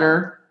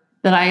sweater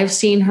that I have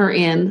seen her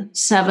in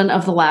 7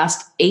 of the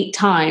last 8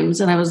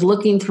 times. And I was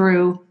looking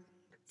through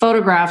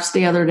photographs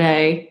the other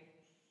day,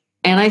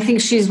 And I think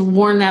she's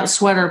worn that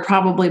sweater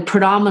probably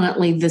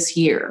predominantly this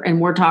year.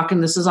 And we're talking,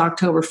 this is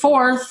October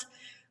 4th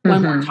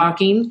when we're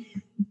talking.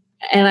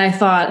 And I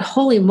thought,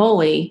 holy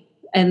moly.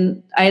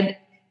 And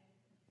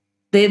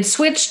they had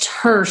switched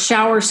her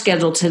shower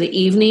schedule to the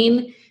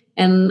evening.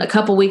 And a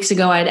couple weeks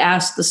ago, I'd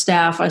asked the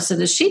staff, I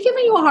said, is she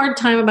giving you a hard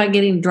time about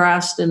getting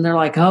dressed? And they're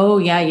like, oh,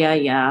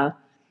 yeah.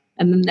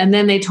 And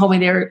then they told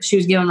me she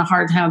was giving a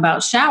hard time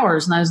about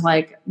showers. And I was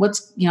like,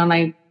 and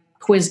I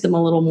quizzed them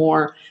a little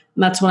more.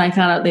 And that's when I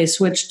found out they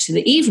switched to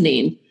the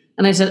evening.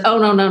 And I said, oh,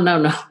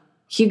 no.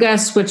 You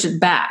guys switch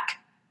it back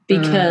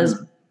because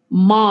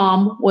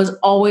mom was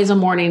always a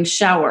morning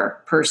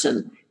shower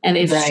person. And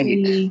if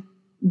she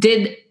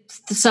did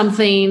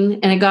something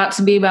and it got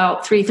to be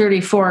about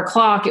 3:30, 4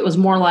 o'clock, it was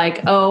more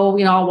like, I'll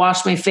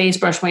wash my face,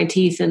 brush my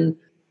teeth, and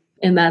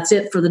that's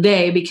it for the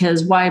day,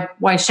 because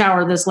why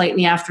shower this late in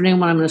the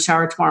afternoon when I'm going to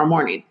shower tomorrow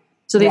morning?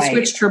 So they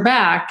switched her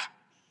back.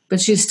 But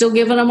she's still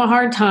giving them a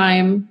hard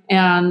time,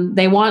 and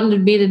they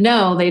wanted me to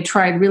know they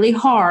tried really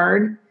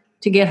hard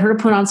to get her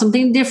to put on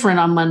something different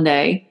on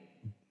Monday.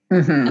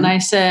 And I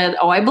said,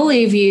 I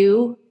believe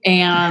you.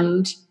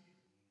 And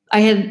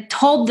I had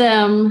told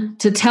them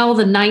to tell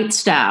the night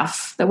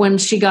staff that when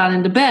she got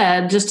into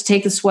bed, just to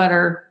take the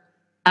sweater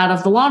out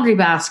of the laundry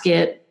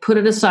basket, put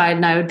it aside,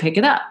 and I would pick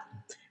it up.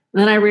 And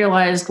then I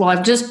realized,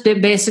 I've just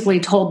basically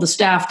told the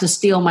staff to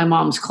steal my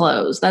mom's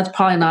clothes. That's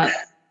probably not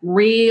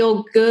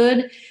real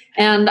good.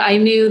 And I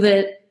knew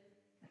that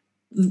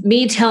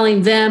me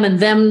telling them and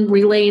them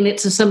relaying it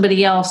to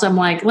somebody else, I'm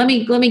like, let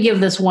me give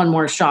this one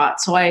more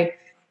shot. So I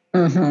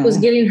was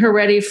getting her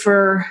ready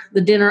for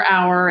the dinner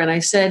hour. And I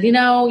said,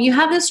 you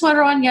had this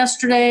sweater on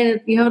yesterday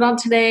and you have it on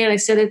today. And I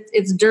said,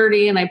 it's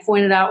dirty. And I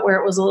pointed out where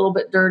it was a little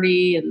bit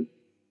dirty. And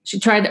she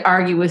tried to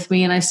argue with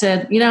me. And I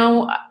said,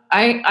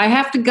 I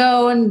have to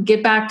go and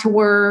get back to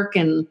work.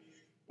 And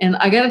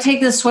I got to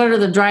take this sweater to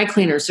the dry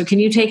cleaner. So can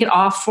you take it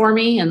off for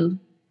me? And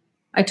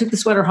I took the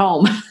sweater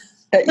home.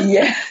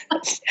 Yeah.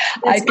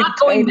 It's not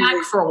going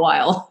back for a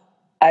while.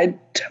 I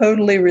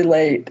totally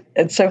relate.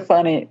 It's so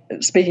funny.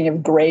 Speaking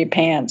of gray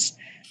pants,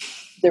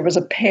 there was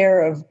a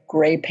pair of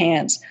gray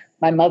pants.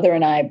 My mother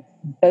and I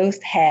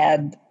both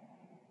had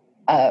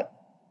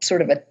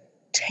sort of a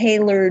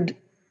tailored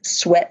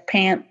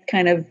sweatpant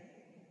kind of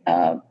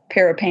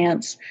pair of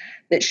pants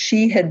that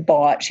she had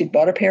bought. She'd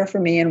bought a pair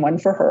for me and one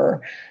for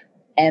her.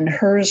 And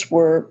hers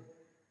were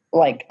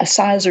like a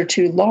size or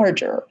two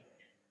larger.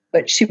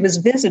 But she was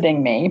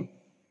visiting me,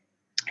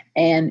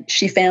 and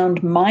she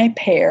found my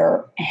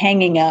pair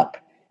hanging up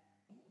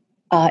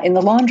in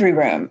the laundry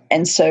room.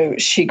 And so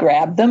she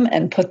grabbed them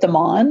and put them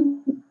on.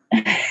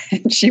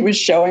 And she was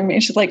showing me.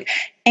 She's like,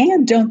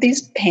 "Anne, don't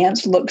these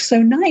pants look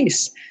so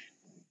nice?"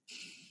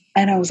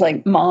 And I was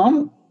like,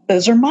 "Mom,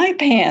 those are my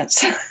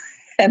pants."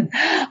 And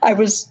I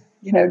was,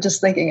 just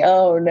thinking,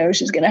 oh, no,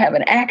 she's going to have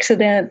an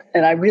accident.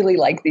 And I really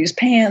like these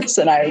pants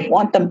and I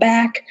want them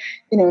back.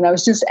 And I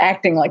was just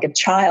acting like a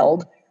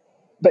child.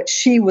 But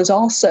she was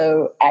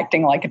also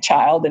acting like a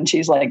child, and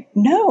she's like,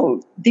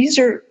 "No,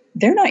 they're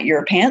not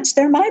your pants.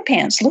 They're my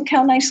pants. Look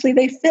how nicely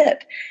they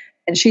fit."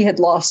 And she had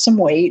lost some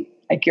weight,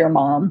 like your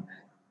mom.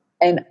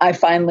 And I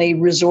finally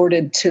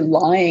resorted to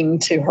lying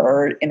to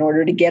her in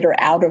order to get her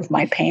out of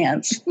my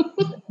pants.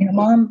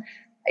 "Mom,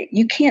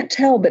 you can't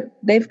tell, but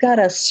they've got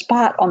a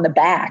spot on the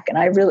back, and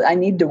I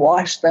need to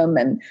wash them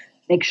and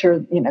make sure,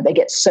 they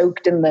get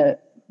soaked in the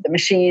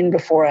machine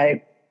before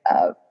I,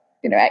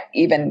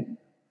 even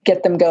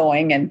get them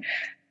going." And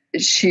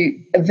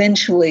she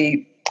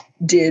eventually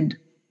did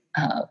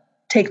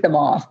take them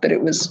off, but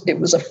it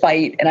was a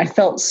fight. And I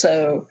felt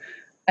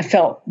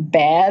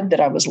bad that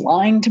I was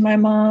lying to my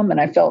mom, and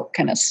I felt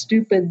kind of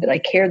stupid that I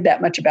cared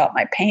that much about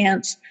my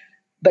pants.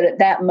 But at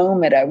that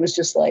moment, I was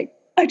just like,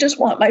 I just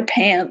want my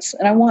pants,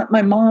 and I want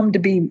my mom to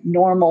be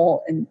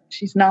normal, and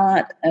she's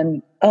not.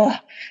 And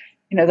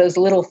those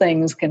little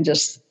things can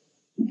just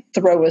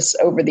throw us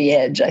over the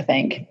edge, I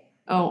think.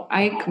 Oh,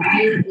 I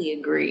completely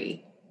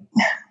agree.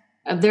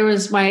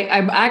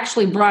 I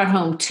actually brought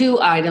home 2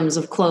 items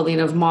of clothing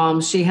of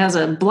mom's. She has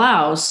a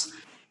blouse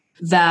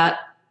that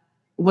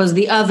was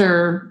the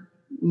other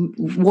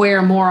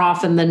wear more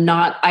often than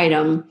not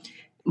item.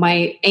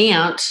 My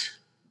aunt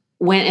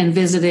went and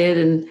visited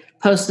and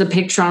posted a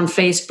picture on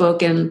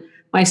Facebook, and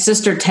my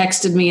sister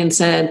texted me and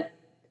said,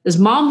 "Does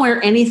mom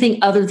wear anything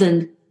other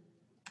than,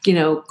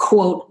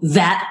 quote,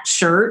 that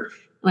shirt?"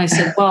 And I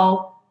said,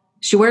 "Well,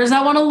 she wears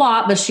that one a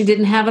lot, but she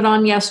didn't have it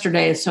on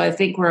yesterday, so I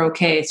think we're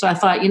okay." So I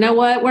thought, you know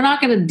what? We're not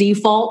going to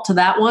default to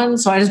that one.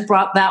 So I just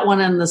brought that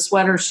one and the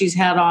sweater she's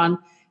had on. I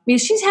mean,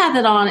 she's had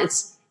it on.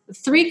 It's a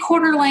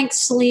 3/4 length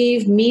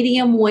sleeve,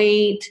 medium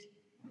weight,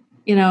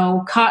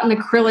 cotton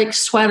acrylic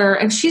sweater,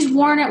 and she's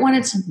worn it when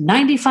it's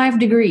 95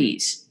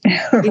 degrees.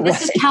 I mean,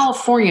 this is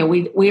California.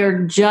 We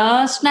are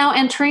just now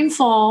entering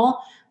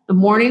fall. The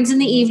mornings and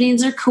the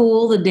evenings are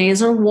cool. The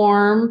days are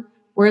warm.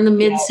 We're in the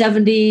mid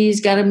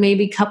 70s, got a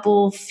maybe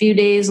few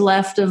days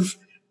left of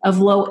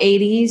low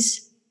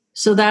 80s.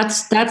 So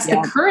that's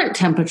the current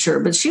temperature.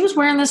 But she was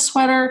wearing this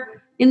sweater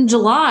in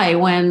July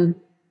when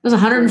it was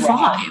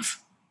 105.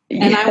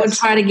 And I would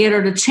try to get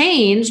her to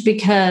change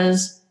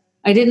because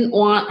I didn't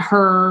want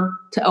her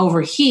to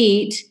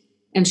overheat.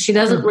 And she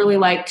doesn't really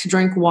like to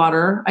drink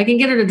water. I can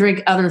get her to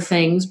drink other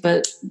things,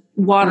 but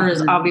water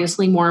is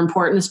obviously more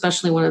important,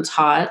 especially when it's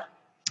hot.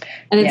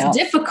 And it's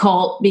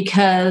difficult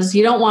because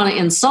you don't want to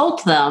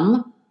insult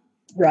them.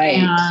 Right.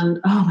 And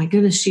oh my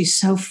goodness, she's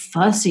so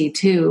fussy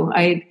too.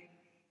 I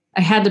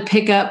had to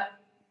pick up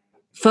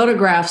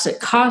photographs at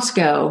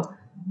Costco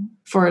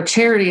for a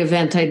charity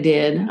event I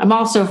did. I'm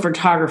also a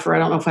photographer. I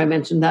don't know if I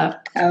mentioned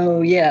that.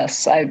 Oh,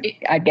 yes. I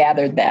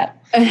gathered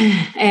that.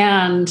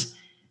 And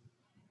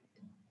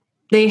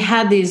they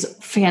had these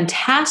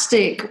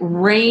fantastic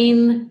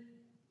rain,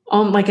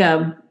 like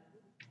a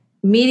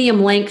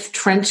medium length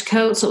trench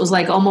coat. So it was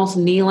like almost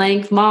knee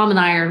length. Mom and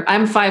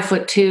I'm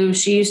 5'2".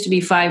 She used to be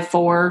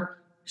 5'4".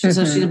 So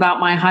she's about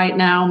my height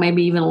now,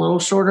 maybe even a little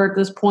shorter at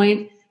this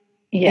point.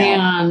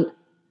 Yeah. And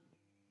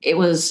it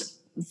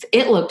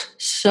looked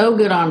so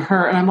good on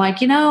her. And I'm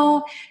like,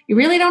 you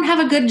really don't have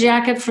a good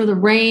jacket for the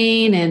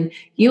rain. And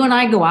you and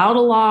I go out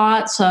a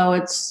lot. So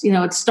it's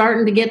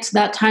starting to get to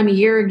that time of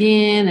year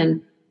again.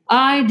 And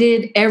I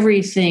did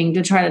everything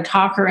to try to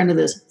talk her into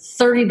this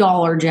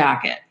 $30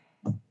 jacket.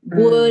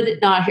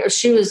 Would not hear.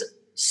 She was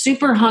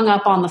super hung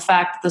up on the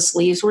fact that the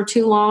sleeves were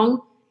too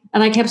long.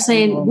 And I kept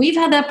saying, we've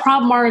had that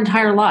problem our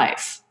entire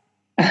life.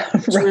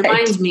 Which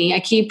reminds me,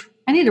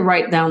 I need to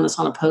write down this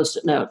on a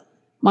Post-it note.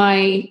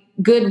 My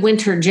good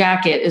winter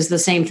jacket is the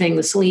same thing.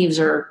 The sleeves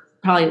are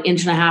probably 1.5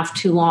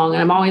 inches too long,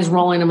 and I'm always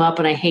rolling them up,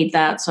 and I hate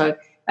that. So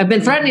I've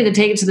been threatening to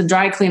take it to the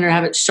dry cleaner,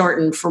 have it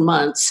shortened for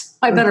months.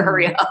 I better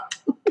hurry up.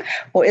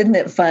 Well, isn't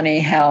it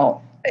funny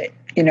how,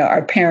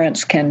 our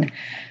parents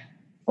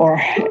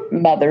or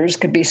mothers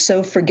could be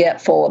so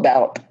forgetful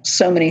about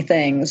so many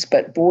things,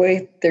 but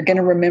boy, they're going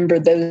to remember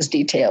those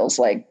details.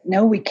 Like,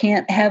 no, we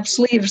can't have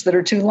sleeves that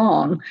are too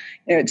long.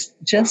 It's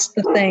just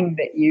the thing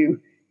that you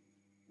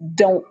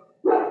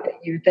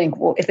think,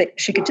 well, if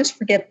she could just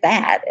forget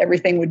that,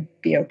 everything would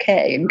be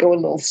okay and go a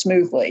little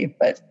smoothly,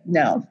 but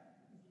no.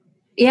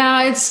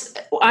 Yeah,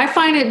 I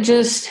find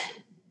it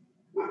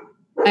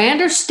I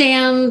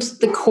understand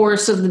the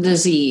course of the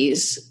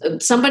disease.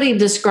 Somebody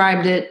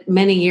described it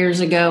many years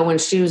ago when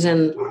she was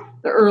in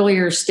the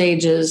earlier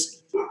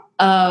stages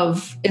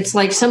of, it's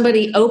like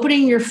somebody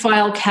opening your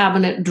file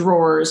cabinet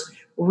drawers,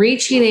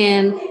 reaching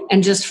in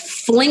and just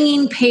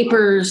flinging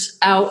papers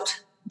out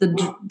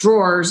the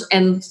drawers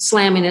and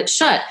slamming it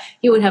shut.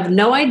 You would have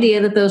no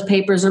idea that those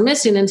papers are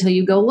missing until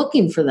you go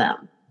looking for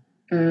them.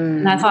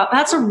 And I thought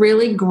that's a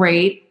really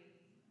great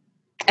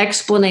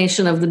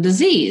explanation of the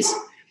disease.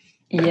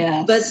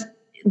 Yeah. But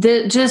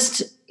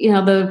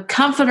the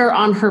comforter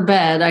on her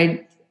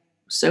bed,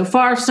 so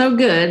far so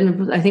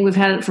good. I think we've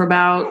had it for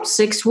about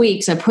 6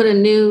 weeks. I put a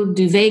new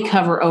duvet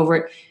cover over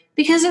it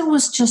because it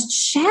was just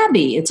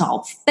shabby. It's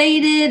all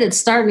faded. It's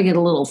starting to get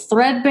a little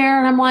threadbare.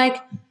 And I'm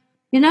like,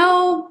 we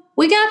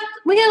got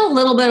a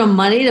little bit of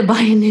money to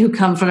buy a new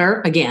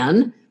comforter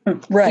again.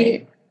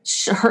 Right.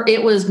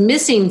 It was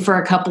missing for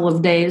a couple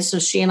of days. So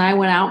she and I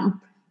went out and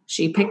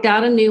she picked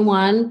out a new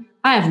one.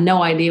 I have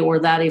no idea where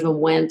that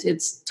even went.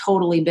 It's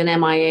totally been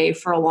MIA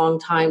for a long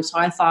time. So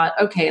I thought,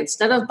 okay,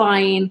 instead of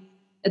buying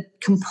a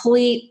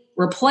complete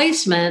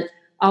replacement,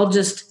 I'll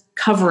just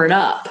cover it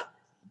up.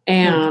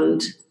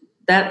 And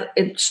that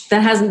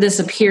hasn't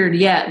disappeared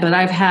yet, but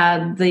I've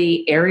had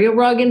the area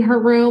rug in her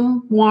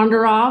room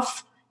wander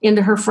off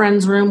into her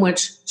friend's room,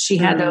 which she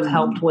had to have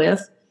helped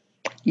with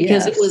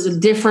because it was a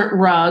different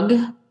rug.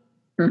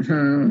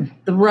 The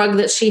rug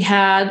that she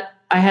had,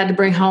 I had to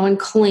bring home and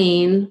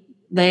clean.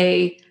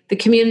 The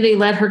community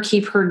let her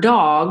keep her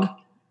dog,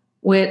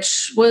 there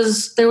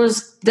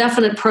was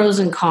definite pros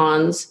and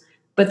cons,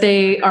 but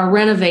they are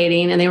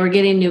renovating and they were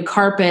getting new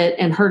carpet,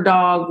 and her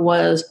dog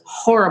was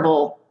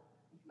horrible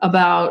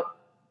about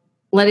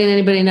letting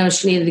anybody know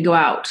she needed to go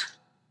out.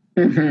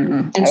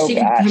 And she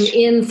could come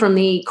in from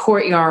the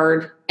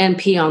courtyard and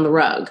pee on the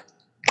rug.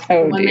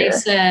 When they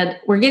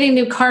said, we're getting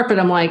new carpet,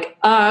 I'm like,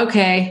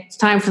 okay, it's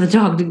time for the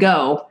dog to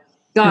go.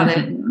 Got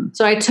it.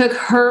 So I took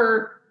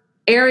her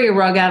area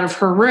rug out of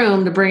her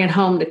room to bring it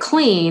home to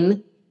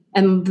clean.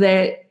 And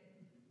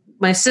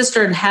my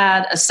sister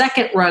had a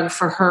second rug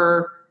for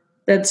her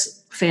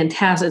that's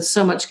fantastic. It's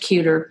so much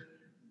cuter.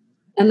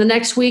 And the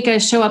next week I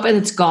show up and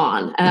it's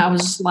gone. And I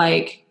was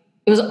like,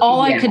 it was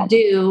all I could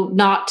do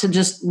not to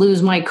just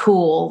lose my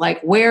cool.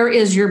 Like, where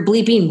is your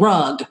bleeping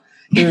rug?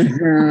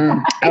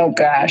 Oh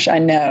gosh, I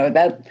know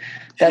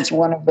that's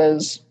one of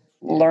those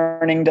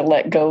learning to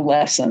let go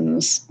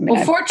lessons.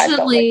 Well,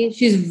 fortunately,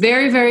 she's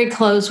very, very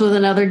close with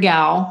another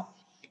gal.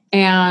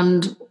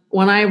 And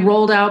when I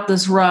rolled out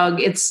this rug,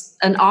 it's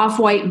an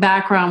off-white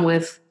background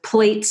with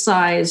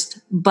plate-sized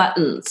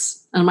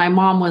buttons. And my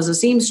mom was a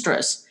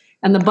seamstress.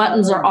 And the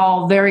buttons are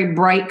all very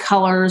bright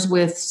colors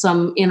with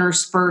some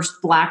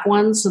interspersed black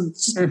ones. So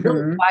it's just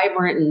really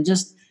vibrant and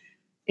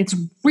it's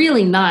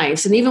really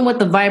nice. And even with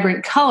the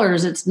vibrant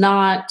colors, it's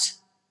not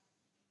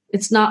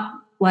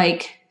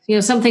like,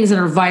 some things that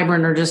are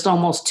vibrant are just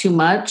almost too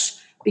much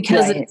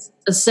because it's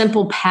a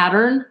simple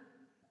pattern.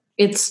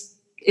 It's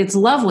it's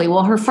lovely.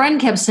 Well, her friend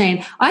kept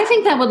saying, I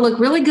think that would look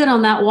really good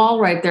on that wall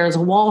right there as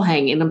a wall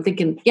hanging. And I'm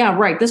thinking, yeah,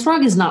 right. This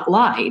rug is not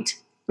light.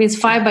 I mean, it's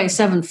 5 by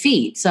 7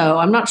 feet. So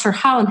I'm not sure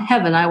how in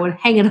heaven I would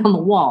hang it on the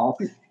wall.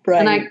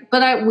 Right.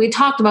 We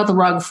talked about the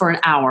rug for an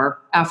hour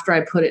after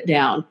I put it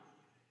down.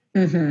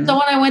 Mm-hmm. So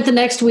when I went the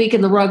next week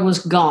and the rug was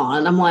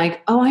gone, I'm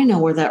like, oh, I know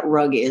where that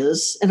rug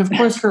is. And of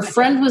course, her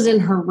friend was in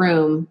her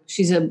room.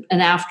 She's an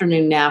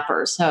afternoon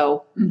napper.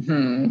 So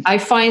I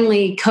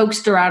finally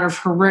coaxed her out of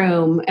her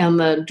room, and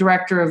the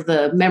director of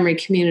the memory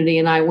community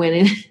and I went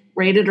in,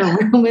 raided her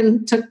room,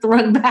 and took the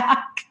rug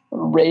back.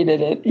 Raided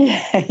it.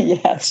 Yeah,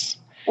 yes.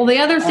 Well, the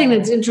other thing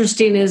that's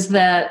interesting is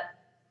that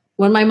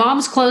when my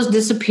mom's clothes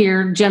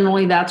disappeared,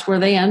 generally that's where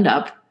they end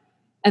up.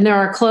 And there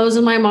are clothes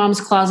in my mom's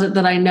closet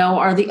that I know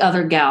are the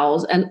other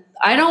gals. And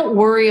I don't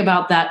worry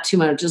about that too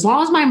much. As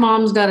long as my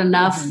mom's got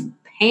enough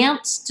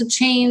pants to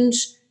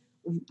change,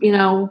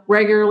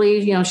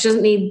 regularly, she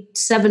doesn't need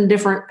 7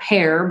 different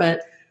pair,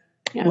 but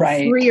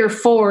 3 or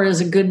 4 is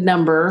a good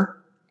number.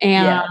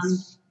 And,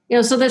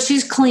 so that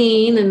she's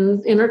clean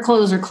and her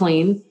clothes are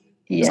clean.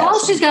 Yes. As long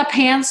as she's got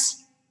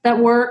pants that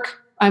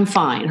work, I'm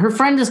fine. Her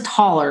friend is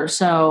taller,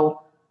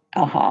 so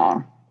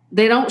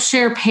they don't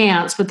share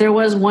pants. But there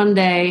was one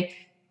day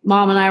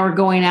Mom and I were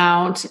going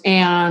out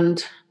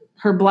and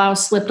her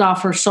blouse slipped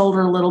off her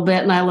shoulder a little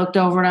bit. And I looked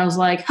over and I was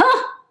like,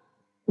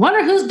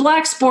 wonder whose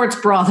black sports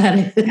bra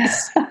that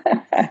is.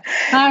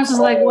 I was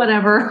just like,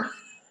 whatever.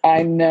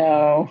 I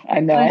know. I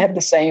had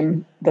the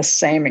same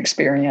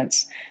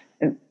experience.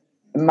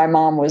 My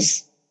mom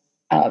was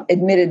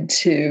admitted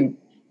to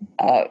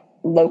a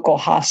local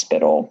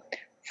hospital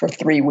for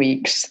 3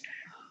 weeks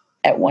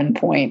at one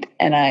point,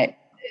 and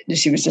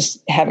she was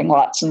just having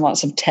lots and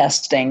lots of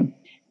testing.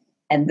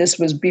 And this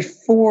was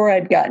before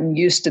I'd gotten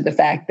used to the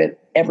fact that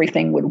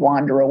everything would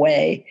wander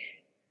away.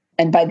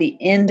 And by the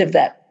end of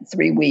that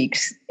 3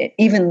 weeks,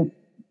 even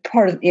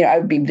I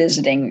would be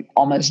visiting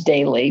almost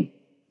daily.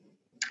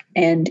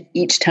 And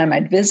each time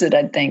I'd visit,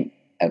 I'd think,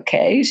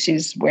 okay,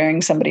 she's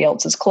wearing somebody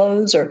else's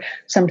clothes. Or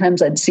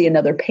sometimes I'd see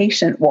another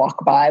patient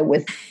walk by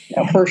with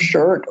her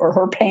shirt or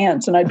her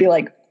pants. And I'd be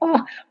like,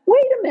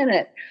 wait a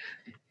minute.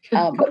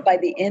 But by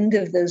the end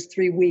of those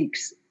 3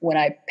 weeks, when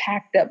I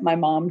packed up my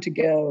mom to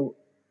go,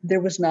 there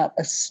was not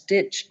a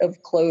stitch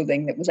of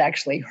clothing that was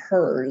actually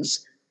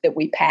hers that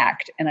we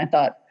packed. And I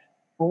thought,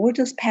 well, we'll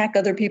just pack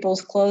other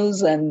people's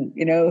clothes and,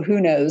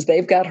 who knows,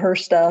 they've got her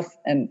stuff.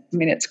 And I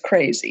mean, it's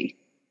crazy.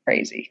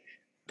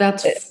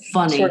 That's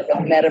funny. Sort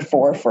of a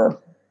metaphor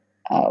for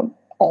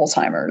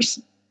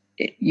Alzheimer's.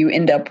 You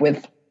end up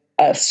with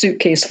a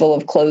suitcase full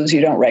of clothes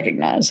you don't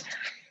recognize.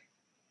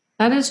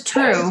 That is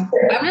true.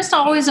 I'm just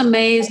always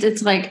amazed.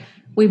 It's like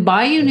we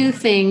buy you new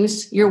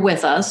things, you're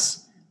with us,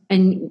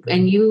 and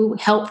you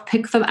help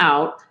pick them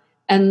out,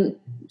 and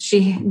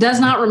she does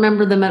not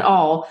remember them at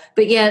all.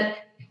 But yet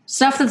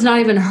stuff that's not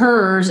even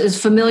hers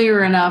is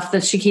familiar enough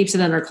that she keeps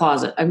it in her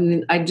closet. I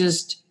mean,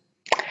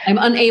 I'm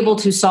unable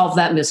to solve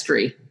that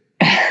mystery.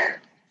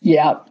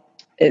 Yeah,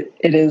 it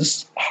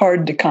is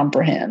hard to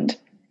comprehend,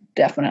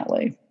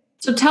 definitely.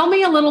 So tell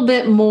me a little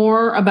bit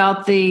more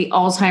about the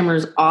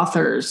Alzheimer's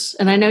authors.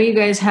 And I know you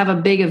guys have a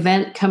big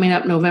event coming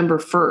up November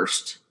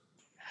 1st.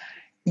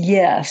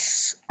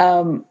 Yes.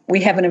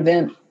 We have an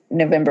event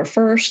November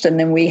 1st, and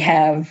then we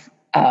have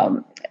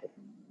an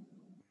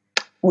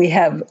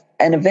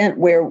event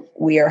where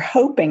we are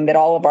hoping that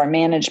all of our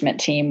management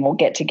team will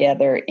get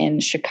together in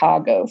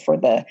Chicago for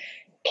the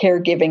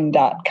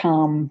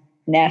caregiving.com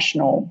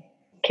National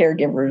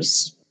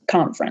Caregivers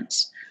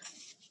Conference.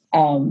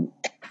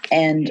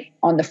 And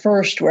on the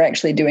 1st, we're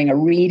actually doing a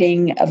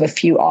reading of a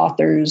few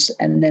authors.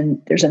 And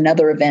then there's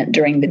another event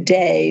during the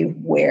day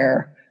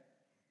where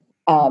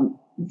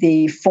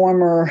the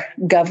former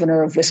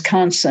governor of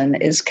Wisconsin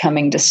is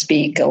coming to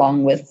speak,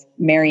 along with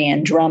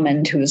Marianne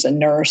Drummond, who is a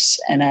nurse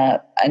and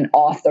an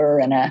author,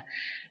 and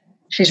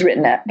she's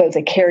written both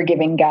a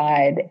caregiving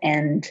guide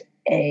and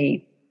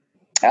a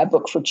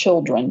book for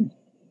children.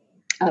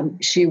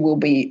 She will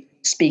be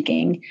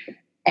speaking,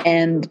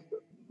 and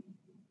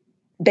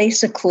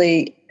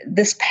basically,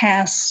 this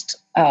past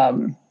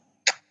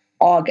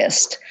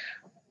August,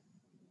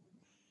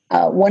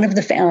 one of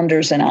the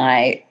founders and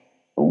I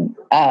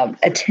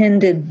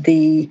attended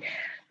the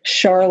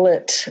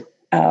Charlotte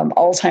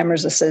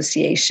Alzheimer's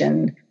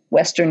Association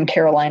Western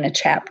Carolina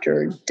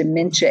chapter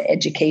Dementia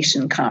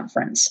Education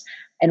Conference.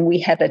 And we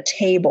had a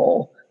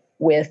table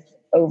with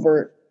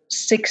over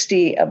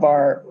 60 of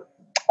our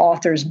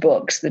authors'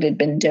 books that had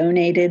been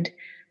donated.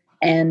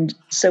 And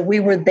so we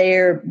were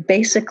there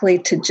basically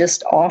to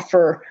just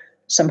offer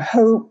some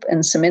hope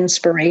and some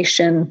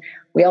inspiration.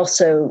 We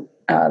also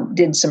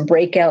did some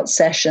breakout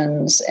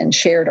sessions and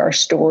shared our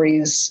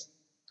stories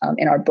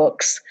in our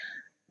books.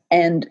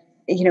 And,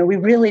 we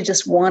really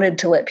just wanted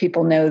to let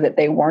people know that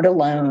they weren't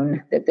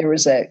alone, that there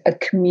was a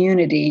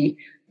community.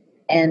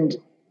 And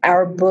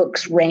our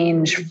books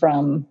range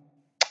from,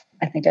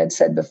 I think I'd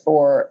said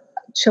before,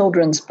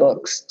 children's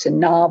books to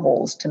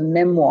novels to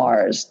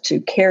memoirs to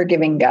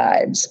caregiving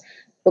guides,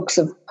 books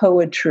of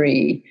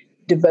poetry,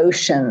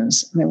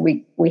 devotions. I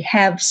mean, we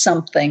have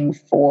something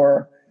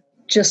for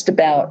just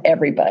about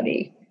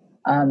everybody.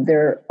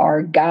 There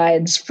are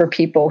guides for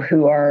people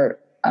who are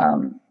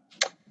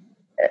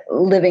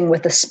living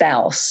with a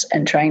spouse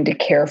and trying to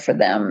care for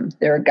them.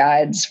 There are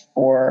guides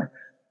for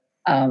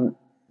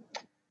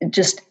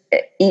just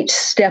each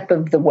step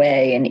of the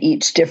way and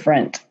each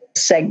different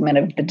segment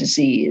of the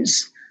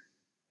disease.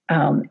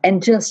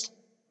 And just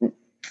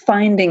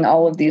finding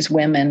all of these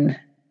women,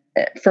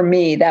 for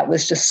me, that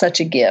was just such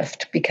a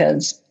gift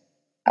because,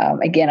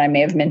 again, I may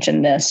have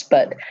mentioned this,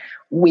 but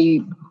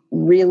we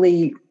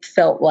really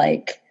felt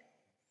like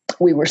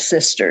we were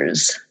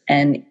sisters,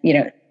 and,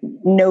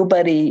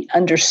 nobody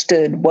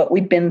understood what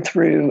we'd been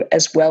through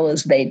as well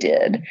as they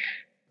did.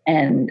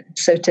 And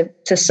so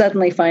to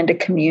suddenly find a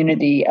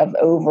community of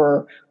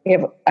we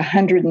have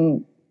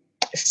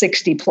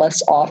 160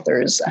 plus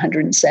authors,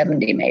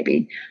 170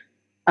 maybe,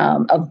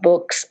 of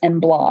books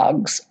and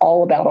blogs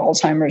all about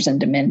Alzheimer's and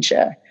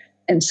dementia.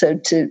 And so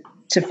to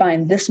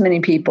find this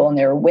many people, and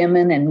there are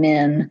women and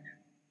men,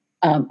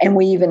 and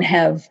we even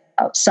have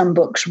some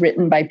books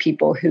written by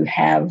people who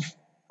have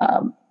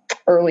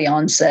early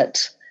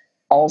onset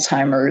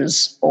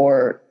Alzheimer's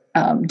or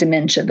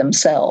dementia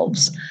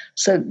themselves.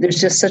 So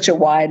there's just such a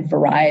wide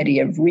variety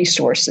of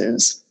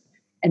resources.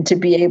 And to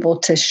be able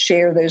to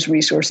share those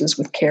resources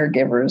with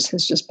caregivers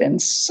has just been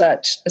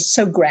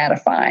so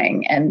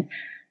gratifying, and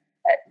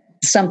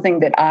something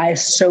that I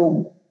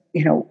so,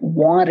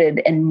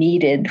 wanted and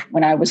needed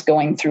when I was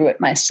going through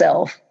it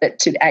myself, that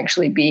to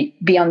actually be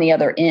on the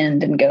other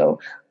end and go,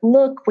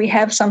 look, we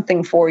have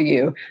something for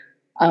you.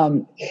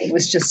 It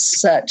was just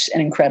such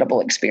an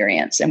incredible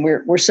experience. And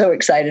we're so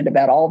excited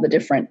about all the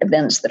different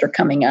events that are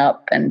coming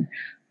up and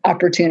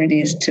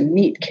opportunities to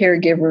meet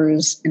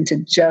caregivers and to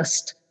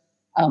just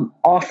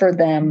offer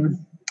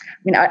them.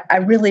 I mean, I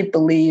really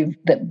believe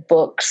that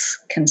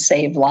books can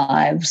save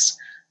lives.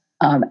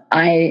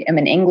 I am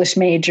an English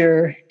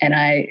major, and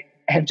I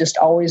have just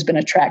always been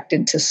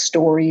attracted to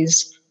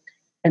stories.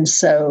 And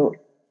so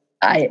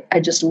I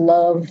just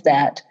love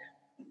that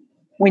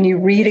when you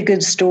read a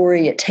good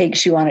story, it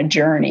takes you on a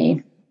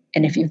journey.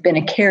 And if you've been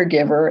a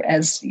caregiver,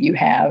 as you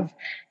have,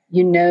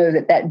 you know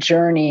that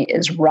journey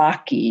is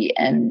rocky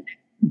and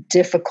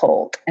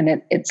difficult.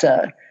 And it's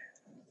a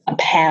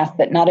path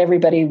that not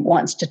everybody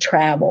wants to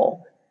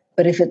travel.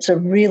 But if it's a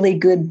really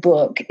good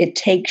book, it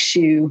takes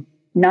you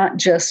not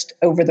just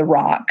over the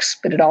rocks,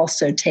 but it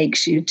also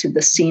takes you to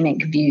the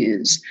scenic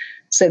views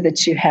so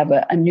that you have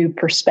a new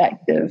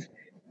perspective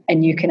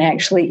and you can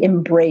actually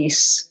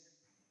embrace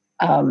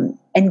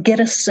and get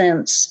a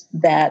sense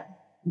that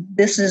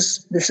this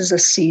is a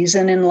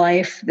season in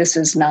life. This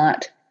is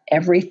not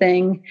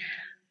everything.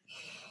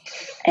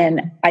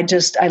 And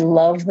I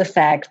love the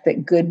fact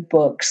that good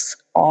books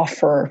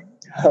offer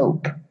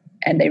hope,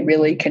 and they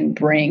really can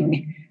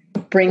bring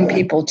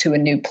people to a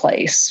new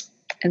place.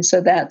 And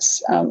so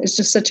it's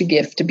just such a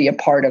gift to be a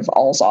part of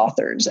All's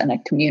Authors and a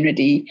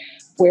community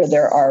where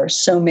there are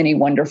so many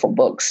wonderful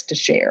books to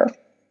share.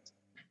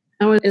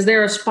 Now, is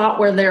there a spot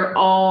where they're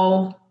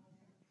all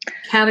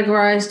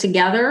categorized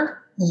together?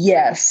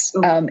 Yes.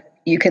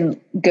 You can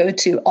go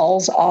to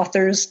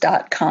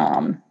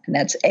allsauthors.com, and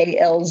that's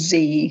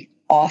ALZ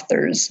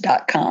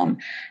authors.com.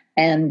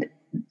 And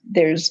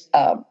there's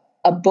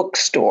a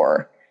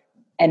bookstore.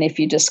 And if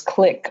you just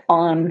click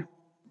on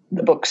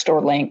the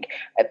bookstore link,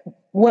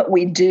 what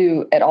we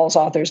do at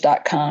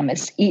allsauthors.com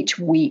is each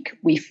week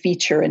we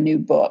feature a new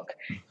book,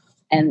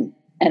 and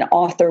an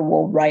author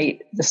will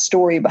write the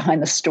story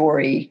behind the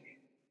story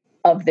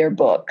of their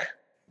book,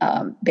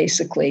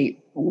 basically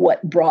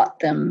what brought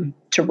them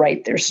to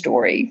write their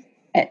story.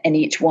 And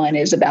each one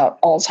is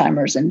about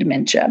Alzheimer's and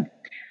dementia.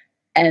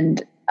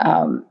 And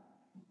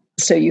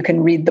so you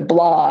can read the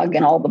blog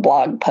and all the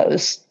blog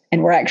posts.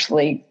 And we're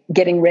actually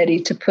getting ready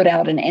to put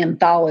out an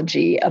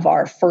anthology of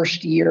our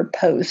first year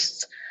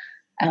posts.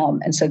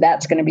 And so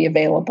that's going to be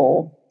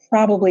available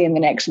probably in the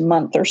next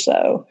month or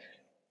so.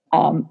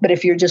 But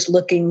if you're just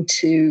looking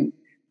to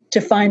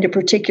find a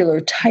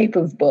particular type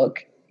of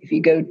book, if you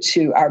go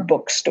to our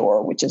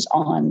bookstore, which is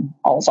on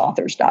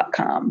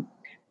allsauthors.com,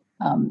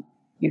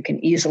 you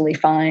can easily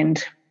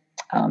find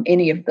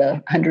any of the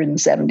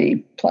 170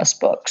 plus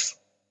books.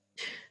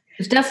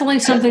 There's definitely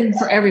something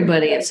for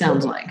everybody, it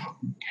sounds like.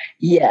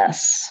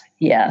 Yes.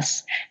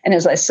 And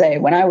as I say,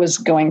 when I was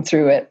going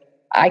through it,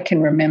 I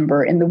can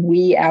remember in the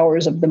wee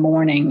hours of the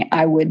morning,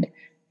 I would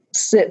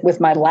sit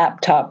with my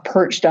laptop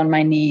perched on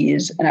my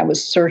knees, and I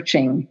was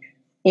searching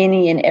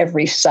any and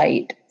every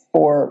site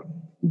for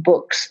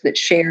books that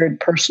shared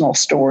personal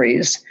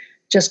stories,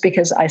 just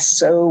because I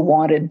so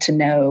wanted to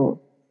know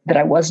that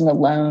I wasn't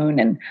alone.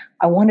 And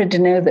I wanted to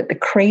know that the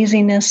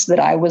craziness that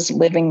I was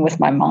living with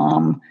my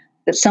mom,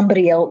 that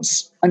somebody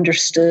else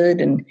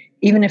understood. And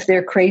even if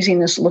their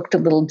craziness looked a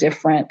little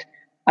different,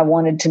 I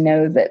wanted to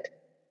know that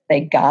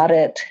they got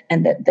it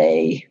and that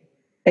they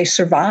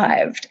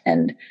survived,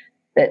 and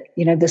that,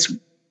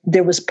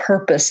 there was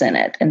purpose in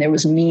it and there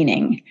was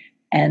meaning.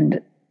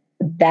 And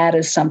that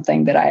is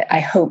something that I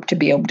hope to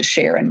be able to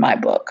share in my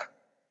book.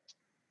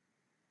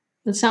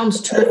 That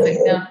sounds terrific.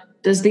 Now,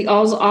 does the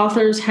Alls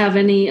Authors have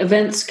any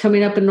events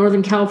coming up in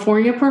Northern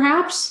California,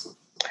 perhaps?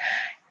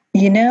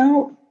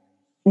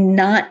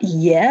 Not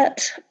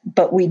yet,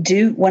 but we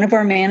do. One of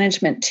our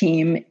management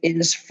team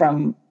is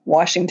from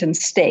Washington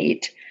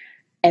State,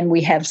 and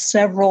we have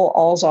several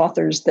Alls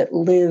authors that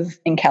live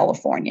in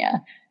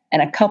California.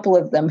 And a couple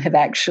of them have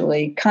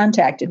actually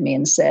contacted me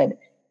and said,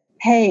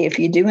 hey, if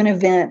you do an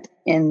event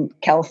in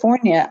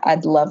California,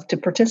 I'd love to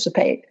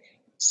participate.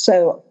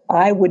 So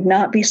I would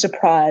not be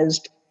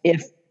surprised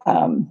if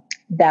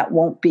that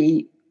won't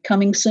be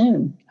coming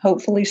soon.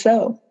 Hopefully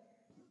so.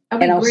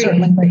 And I'll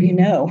certainly let you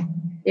know.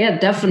 Yeah,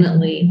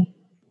 definitely.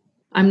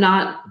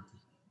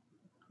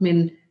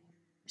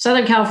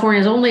 Southern California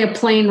is only a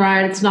plane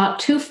ride. It's not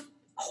too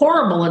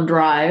horrible a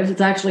drive.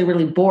 It's actually a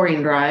really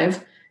boring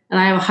drive. And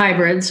I have a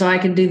hybrid, so I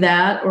can do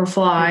that or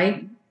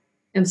fly.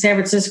 And San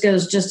Francisco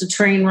is just a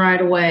train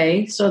ride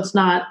away. So it's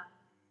not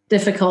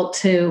difficult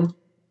to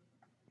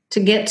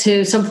get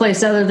to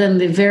someplace other than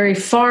the very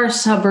far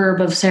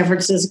suburb of San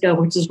Francisco,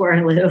 which is where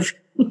I live.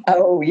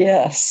 Oh,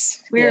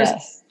 yes. We're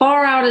as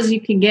far out as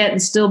you can get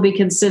and still be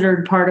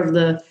considered part of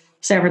the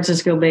San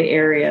Francisco Bay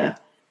Area.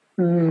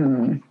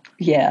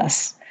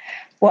 Yes.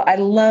 Well, I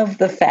love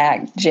the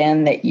fact,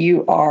 Jen, that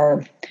you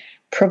are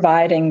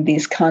providing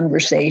these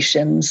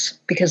conversations,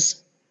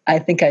 because I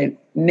think I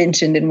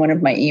mentioned in one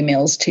of my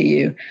emails to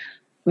you,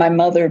 my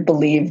mother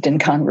believed in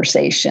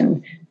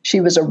conversation.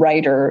 She was a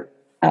writer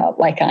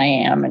like I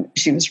am, and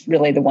she was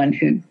really the one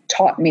who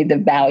taught me the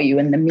value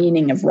and the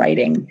meaning of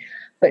writing.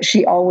 But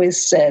she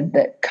always said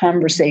that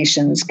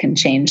conversations can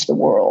change the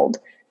world.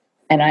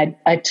 And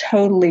I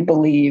totally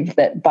believe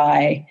that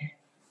by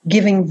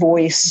giving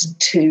voice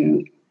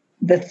to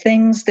the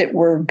things that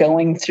we're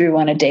going through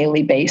on a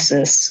daily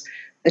basis,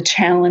 the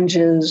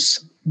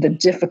challenges, the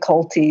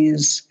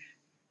difficulties,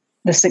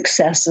 the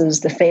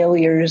successes, the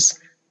failures,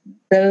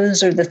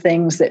 those are the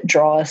things that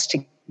draw us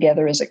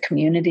together as a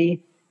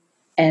community.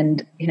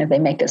 And, they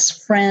make us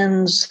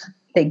friends.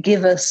 They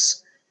give us,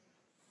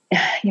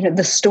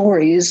 the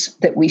stories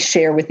that we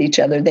share with each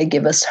other. They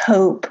give us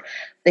hope.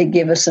 They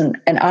give us an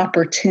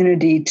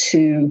opportunity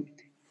to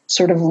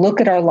sort of look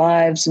at our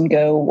lives and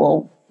go,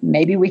 well,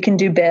 maybe we can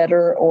do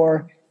better,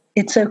 or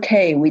it's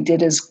okay. We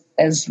did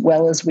as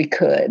well as we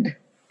could.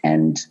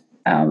 And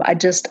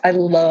I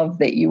love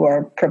that you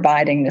are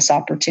providing this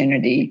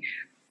opportunity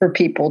for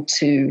people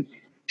to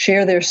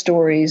share their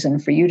stories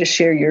and for you to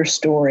share your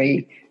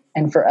story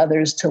and for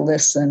others to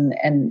listen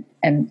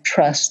and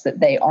trust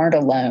that they aren't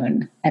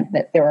alone and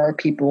that there are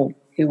people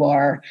who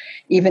are,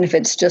 even if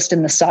it's just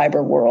in the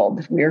cyber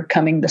world, we're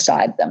coming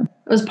beside them.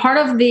 It was part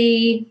of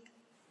the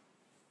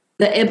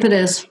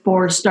impetus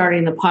for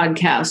starting the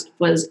podcast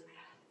was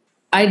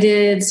I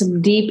did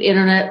some deep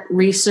internet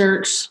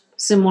research,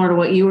 similar to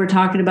what you were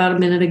talking about a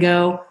minute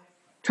ago,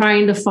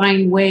 trying to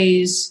find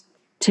ways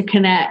to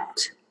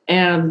connect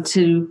and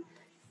to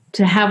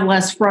have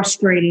less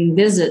frustrating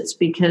visits,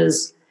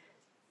 because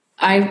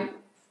I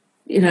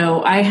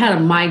had a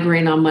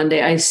migraine on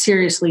Monday. I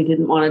seriously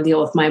didn't want to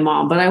deal with my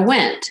mom, but I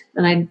went,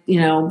 and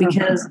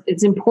because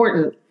it's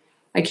important.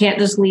 I can't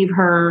just leave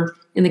her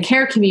in the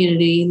care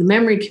community, the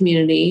memory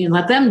community, and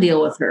let them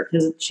deal with her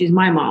because she's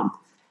my mom.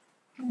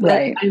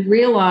 Right. But I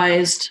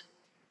realized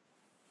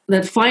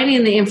that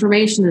finding the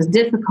information is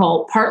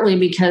difficult, partly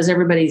because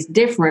everybo's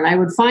different. I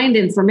would find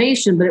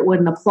information, but it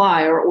wouldn't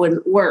apply or it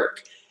wouldn't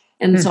work.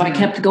 And so I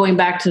kept going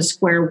back to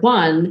square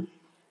one.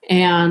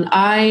 And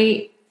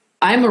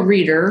I'm a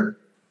reader,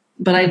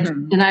 but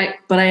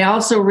I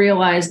also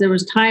realized there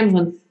was times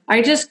when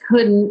I just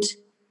couldn't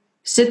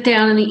sit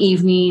down in the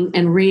evening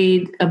and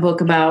read a book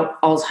about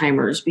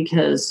Alzheimer's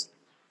because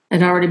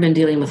I'd already been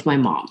dealing with my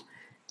mom.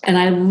 And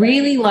I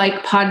really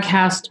like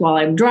podcasts while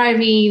I'm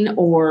driving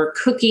or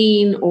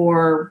cooking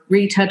or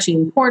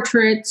retouching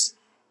portraits.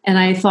 And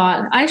I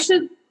thought I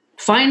should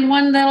find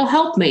one that'll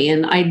help me.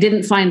 And I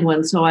didn't find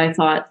one. So I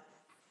thought,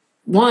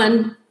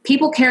 one,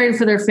 people caring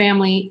for their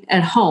family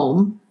at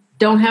home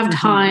don't have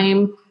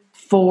time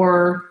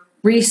for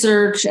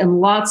research and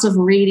lots of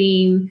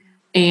reading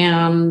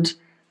and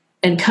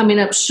coming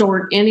up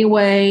short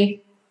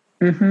anyway.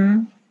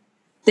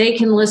 They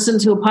can listen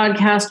to a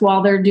podcast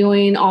while they're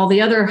doing all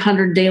the other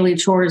 100 daily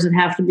chores that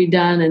have to be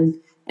done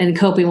and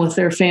coping with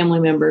their family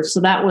members. So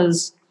that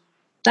was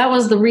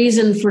the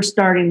reason for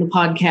starting the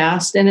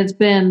podcast. And it's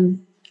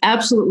been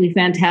absolutely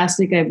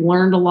fantastic. I've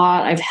learned a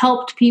lot. I've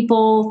helped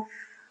people.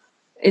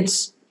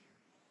 It's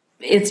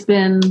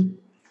been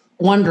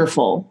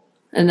wonderful.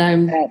 And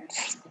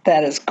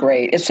that is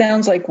great. It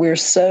sounds like we're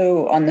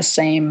so on the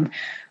same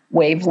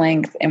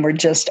wavelength and we're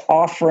just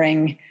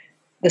offering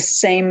the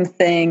same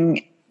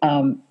thing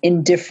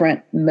in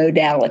different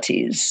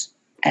modalities.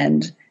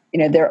 And,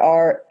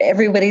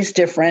 everybody's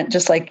different,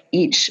 just like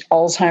each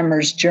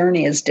Alzheimer's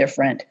journey is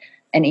different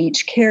and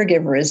each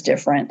caregiver is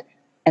different.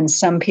 And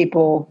some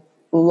people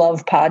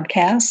love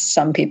podcasts,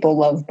 some people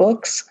love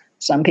books,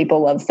 some people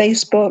love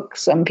Facebook,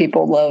 some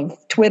people love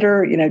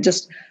Twitter,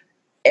 just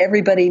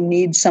everybody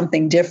needs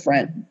something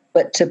different,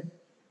 but to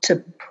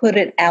put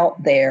it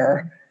out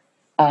there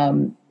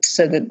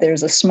so that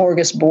there's a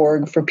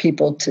smorgasbord for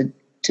people to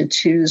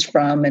choose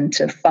from and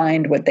to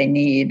find what they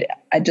need.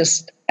 I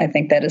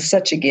think that is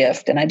such a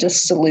gift, and I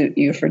just salute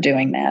you for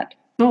doing that.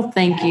 Well,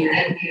 thank you.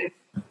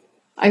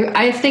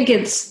 I think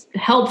it's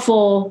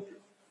helpful.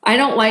 I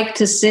don't like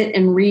to sit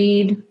and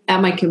read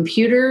at my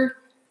computer,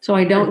 so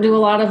I don't do a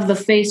lot of the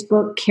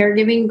Facebook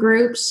caregiving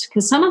groups,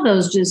 because some of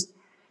those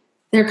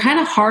they're kind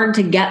of hard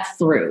to get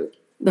through.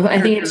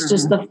 I think it's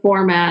just the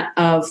format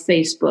of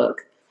Facebook.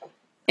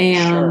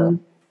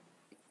 And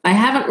I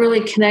haven't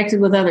really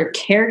connected with other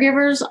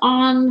caregivers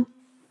on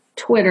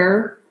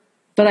Twitter,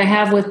 but I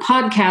have with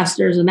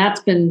podcasters, and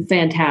that's been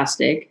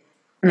fantastic.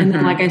 And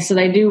then, like I said,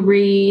 I do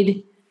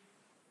read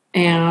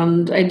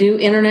and I do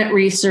internet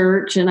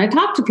research and I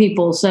talk to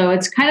people. So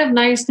it's kind of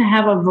nice to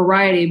have a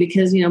variety,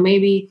 because,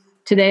 maybe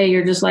today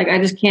you're just like, I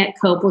just can't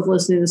cope with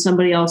listening to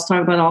somebody else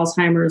talk about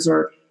Alzheimer's,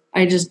 or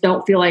I just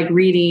don't feel like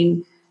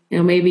reading.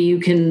 Maybe you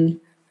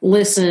can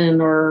listen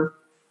or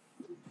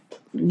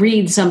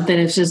read something.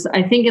 It's just,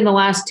 I think in the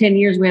last 10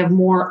 years, we have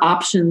more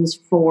options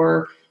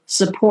for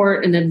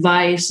support and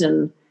advice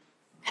and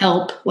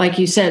help, like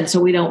you said, so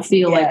we don't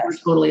feel like we're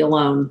totally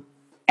alone.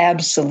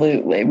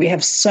 Absolutely. We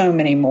have so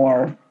many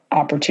more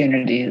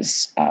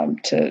opportunities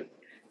to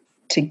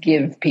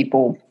give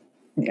people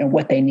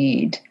what they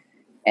need.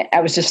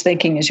 I was just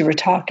thinking as you were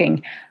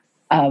talking,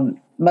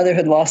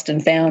 Motherhood Lost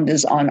and Found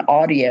is on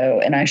audio,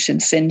 and I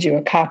should send you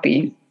a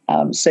copy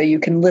so you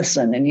can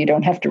listen and you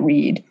don't have to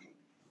read.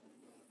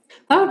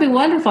 That would be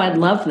wonderful. I'd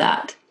love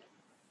that.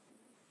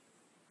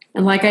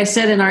 And like I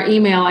said in our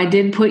email, I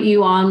did put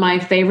you on my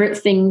favorite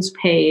things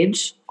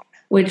page,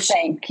 which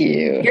thank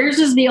you. Yours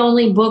is the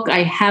only book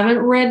I haven't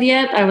read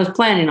yet. I was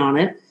planning on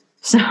it.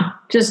 So I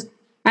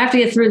have to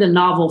get through the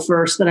novel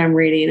first that I'm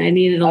reading. I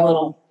needed a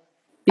little,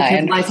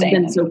 because life has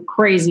been so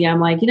crazy. I'm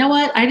like, you know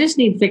what? I just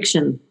need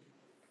fiction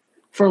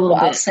for a little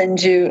bit. I'll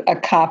send you a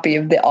copy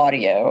of the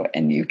audio,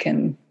 and you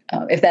can,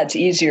 if that's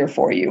easier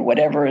for you,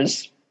 whatever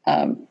is.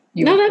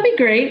 No, that'd be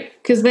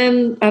great. Because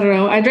then, I don't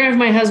know, I drive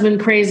my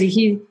husband crazy.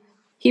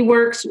 He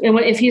works, and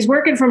if he's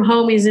working from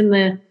home, he's in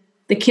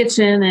the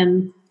kitchen,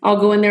 and I'll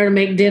go in there to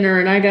make dinner,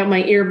 and I got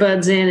my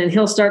earbuds in, and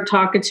he'll start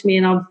talking to me,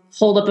 and I'll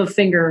hold up a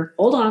finger.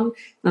 Hold on.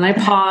 And I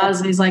pause,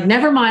 and he's like,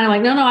 never mind. I'm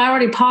like, no, I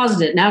already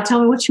paused it. Now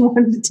tell me what you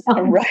wanted to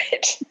tell me.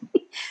 Right.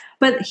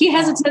 But he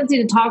has a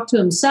tendency to talk to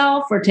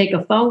himself or take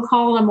a phone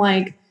call. I'm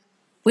like,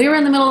 we were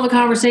in the middle of a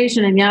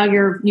conversation, and now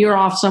you're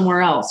off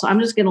somewhere else. So I'm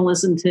just going to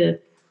listen to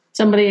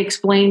somebody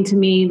explain to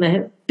me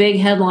the big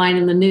headline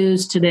in the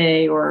news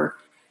today, or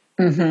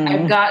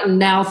I've gotten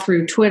now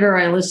through Twitter,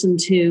 I listen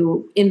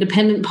to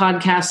independent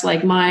podcasts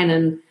like mine,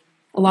 and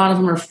a lot of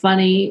them are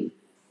funny.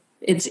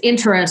 It's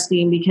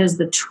interesting because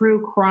the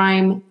true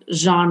crime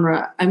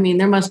genre, I mean,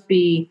 that must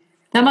be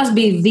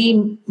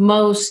the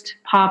most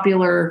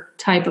popular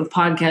type of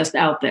podcast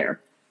out there.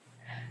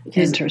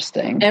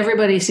 Interesting.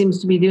 Everybody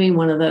seems to be doing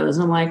one of those.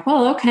 I'm like,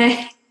 well,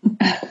 okay.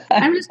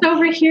 I'm just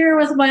over here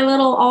with my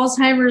little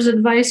Alzheimer's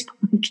advice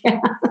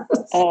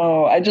podcast.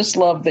 Oh, I just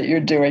love that you're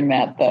doing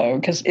that, though,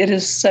 because it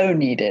is so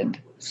needed.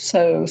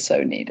 So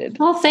needed.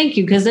 Well, thank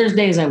you, because there's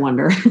days I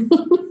wonder.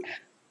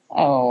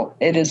 Oh,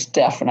 it is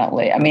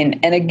definitely. I mean,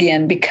 and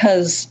again,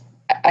 because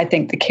I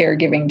think the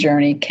caregiving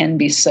journey can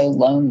be so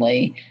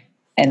lonely.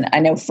 And I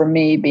know for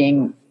me,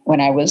 being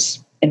when I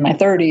was in my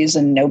 30s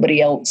and nobody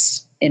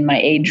else in my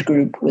age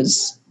group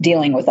was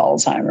dealing with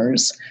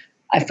Alzheimer's,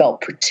 I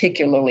felt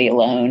particularly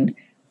alone.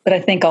 But I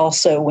think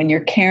also when you're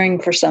caring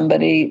for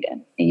somebody,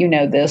 you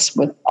know this,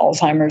 with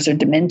Alzheimer's or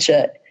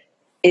dementia,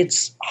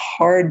 it's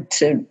hard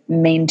to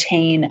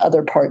maintain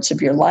other parts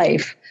of your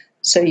life.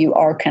 So you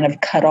are kind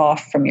of cut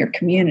off from your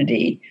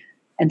community.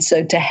 And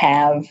so to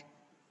have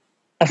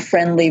a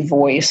friendly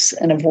voice,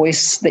 and a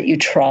voice that you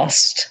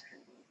trust,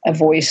 a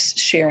voice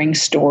sharing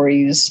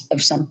stories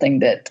of something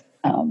that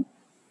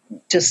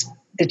just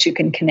that you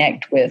can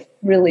connect with,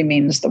 really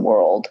means the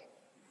world.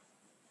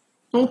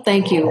 Well,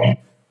 thank you.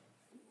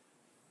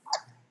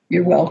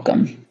 You're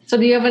welcome. So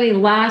do you have any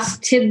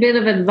last tidbit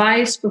of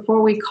advice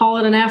before we call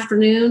it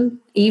an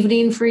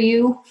evening for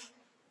you?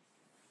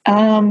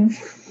 Yeah,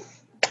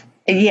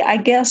 I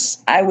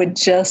guess I would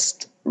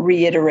just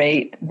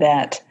reiterate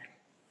that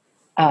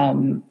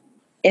in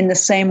the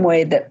same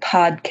way that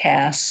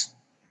podcasts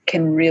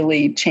can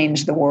really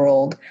change the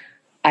world,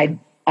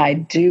 I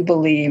do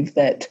believe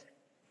that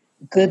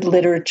good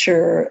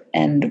literature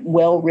and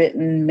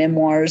well-written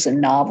memoirs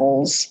and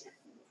novels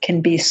can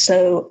be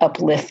so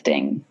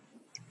uplifting,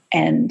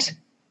 and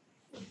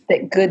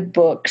that good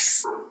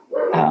books,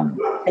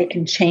 they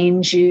can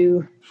change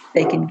you,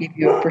 they can give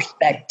you a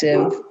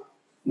perspective,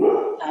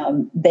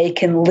 they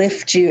can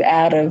lift you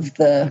out of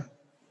the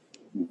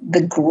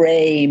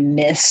gray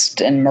mist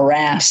and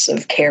morass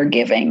of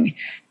caregiving,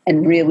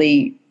 and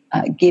really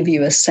give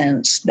you a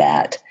sense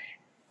that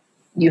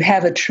you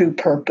have a true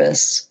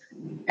purpose,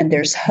 and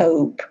there's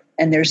hope,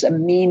 and there's a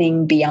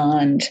meaning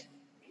beyond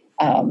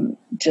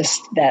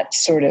just that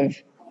sort of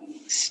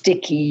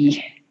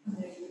sticky,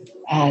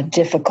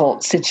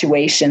 difficult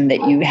situation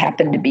that you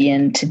happen to be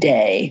in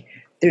today.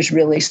 There's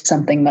really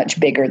something much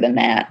bigger than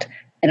that.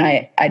 And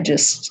I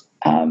just,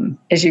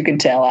 as you can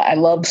tell, I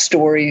love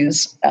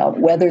stories,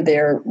 whether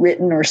they're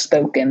written or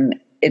spoken.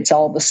 It's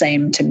all the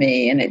same to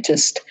me. And it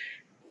just,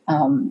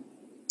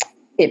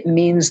 it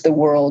means the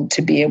world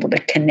to be able to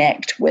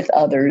connect with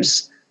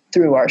others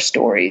through our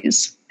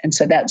stories. And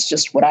so that's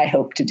just what I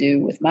hope to do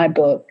with my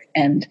book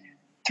and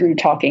through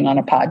talking on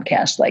a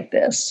podcast like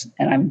this.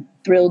 And I'm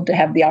thrilled to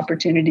have the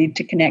opportunity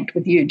to connect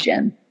with you,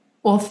 Jen.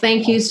 Well,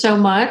 thank you so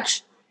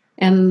much.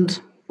 And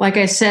like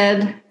I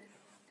said,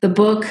 the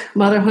book,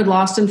 Motherhood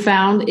Lost and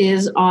Found,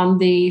 is on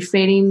the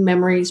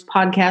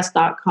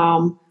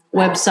fadingmemoriespodcast.com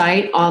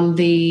website on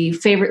the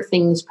favorite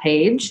things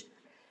page.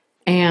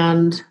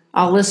 And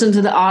I'll listen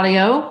to the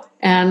audio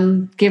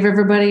and give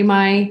everybody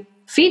my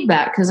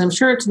feedback because I'm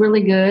sure it's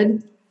really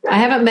good. I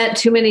haven't met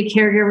too many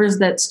caregivers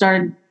that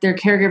started their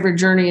caregiver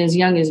journey as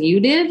young as you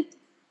did.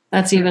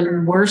 That's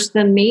even worse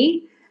than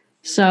me.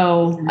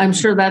 So I'm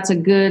sure that's a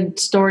good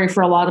story for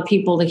a lot of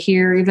people to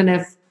hear, even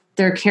if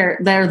they're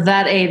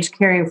that age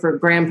caring for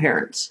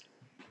grandparents.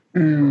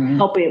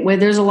 Helping with,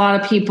 there's a lot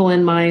of people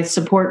in my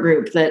support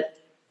group that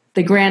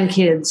the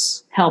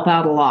grandkids help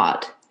out a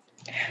lot.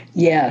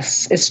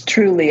 Yes, it's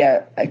truly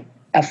a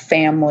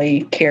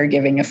family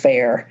caregiving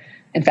affair.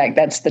 In fact,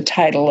 that's the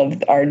title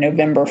of our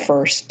November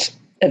 1st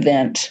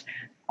event,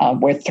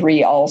 where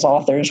 3 ALS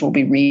authors will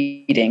be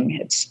reading.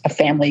 It's a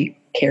family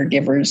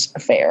caregiver's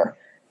affair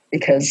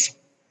because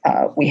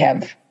we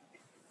have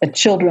a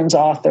children's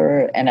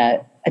author and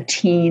a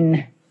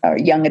teen or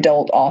young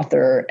adult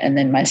author, and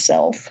then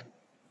myself,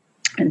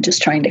 and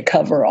just trying to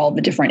cover all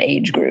the different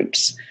age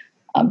groups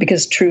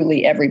because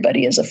truly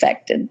everybody is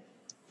affected.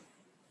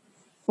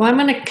 Well, I'm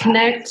going to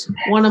connect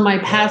one of my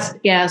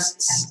past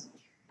guests.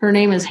 Her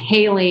name is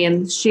Haley,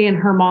 and she and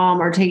her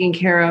mom are taking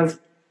care of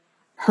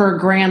her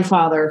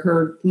grandfather,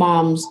 her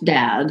mom's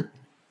dad.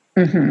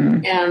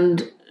 Mm-hmm.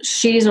 And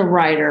she's a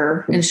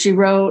writer, and she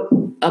wrote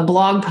a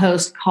blog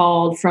post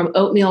called From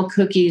Oatmeal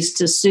Cookies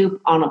to Soup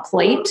on a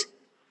Plate.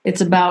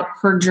 It's about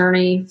her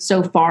journey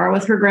so far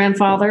with her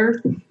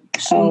grandfather.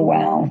 Oh,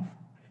 wow.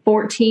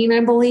 14, I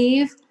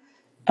believe.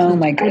 Oh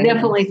my goodness. I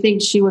definitely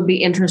think she would be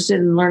interested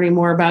in learning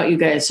more about you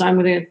guys. So I'm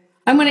going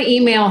to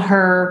email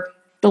her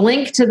the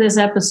link to this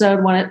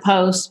episode when it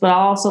posts, but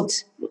I'll also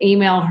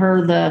email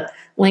her the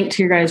link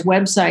to your guys'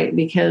 website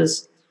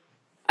because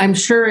I'm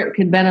sure it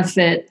could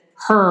benefit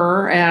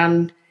her.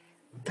 And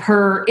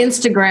her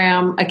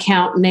Instagram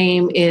account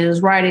name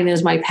is Writing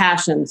is My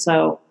Passion.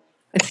 So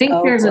I think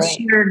there's a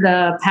shared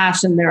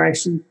passion there. I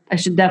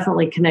should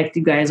definitely connect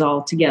you guys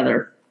all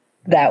together.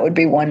 That would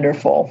be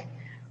wonderful.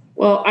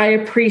 Well, I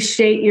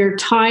appreciate your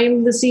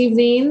time this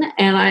evening,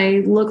 and I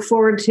look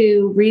forward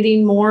to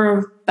reading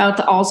more about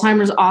the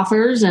Alzheimer's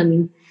authors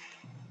and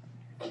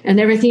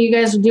everything you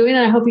guys are doing.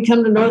 And I hope you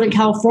come to Northern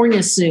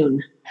California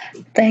soon.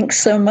 Thanks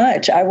so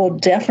much. I will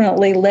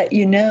definitely let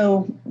you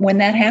know when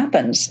that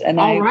happens. And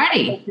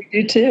alrighty. I hope you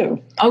do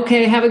too.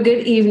 Okay. Have a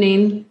good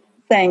evening.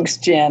 Thanks,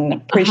 Jen.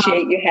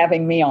 Appreciate you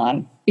having me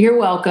on. You're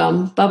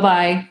welcome.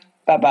 Bye-bye.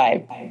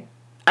 Bye-bye.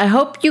 I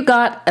hope you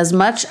got as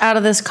much out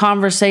of this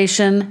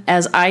conversation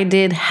as I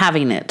did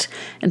having it.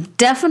 And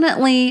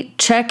definitely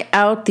check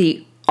out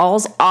the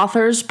ALS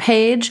Authors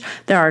page.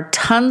 There are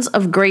tons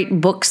of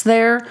great books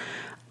there.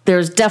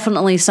 There's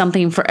definitely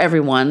something for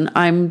everyone.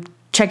 I'm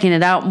checking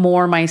it out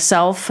more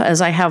myself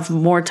as I have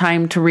more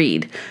time to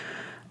read.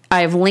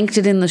 I've linked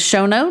it in the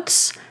show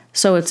notes,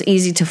 so it's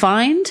easy to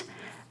find.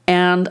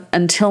 And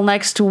until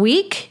next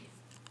week,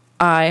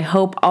 I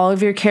hope all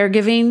of your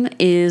caregiving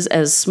is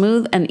as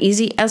smooth and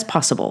easy as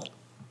possible.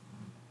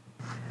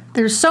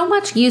 There's so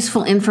much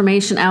useful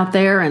information out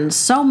there and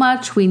so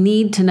much we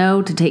need to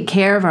know to take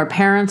care of our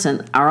parents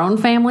and our own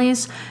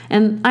families.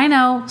 And I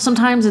know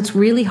sometimes it's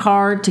really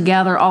hard to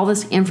gather all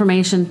this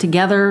information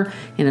together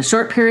in a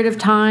short period of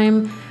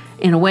time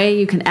in a way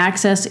you can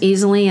access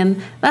easily.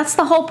 And that's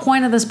the whole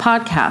point of this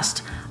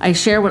podcast. I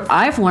share what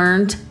I've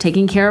learned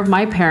taking care of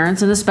my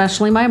parents and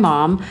especially my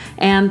mom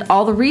and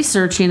all the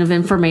researching of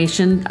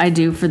information I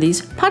do for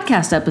these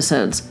podcast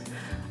episodes.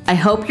 I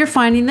hope you're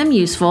finding them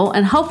useful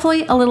and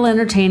hopefully a little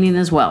entertaining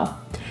as well.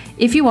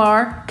 If you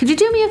are, could you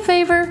do me a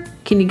favor?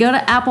 Can you go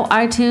to Apple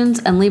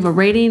iTunes and leave a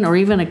rating or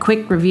even a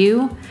quick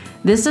review?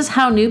 This is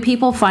how new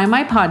people find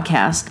my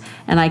podcast,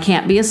 and I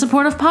can't be a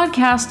supportive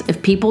podcast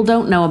if people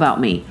don't know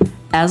about me.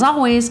 As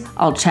always,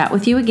 I'll chat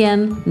with you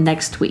again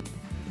next week.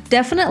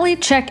 Definitely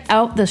check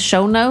out the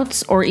show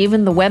notes or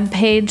even the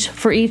webpage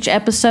for each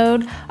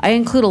episode. I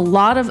include a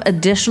lot of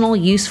additional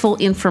useful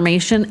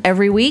information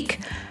every week.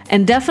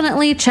 And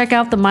definitely check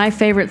out the My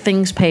Favorite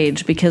Things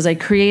page because I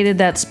created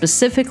that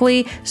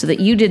specifically so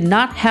that you did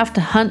not have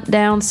to hunt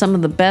down some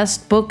of the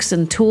best books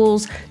and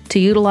tools to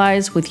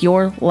utilize with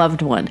your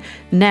loved one.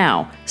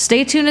 Now,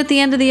 stay tuned at the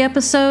end of the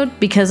episode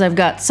because I've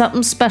got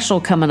something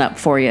special coming up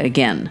for you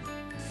again.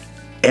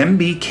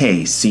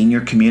 MBK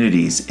Senior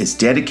Communities is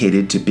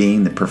dedicated to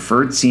being the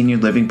preferred senior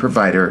living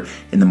provider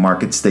in the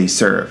markets they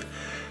serve.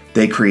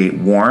 They create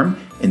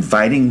warm,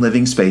 inviting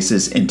living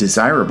spaces in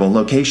desirable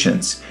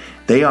locations.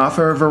 They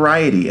offer a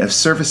variety of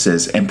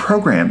services and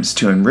programs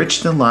to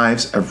enrich the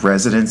lives of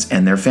residents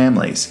and their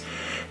families.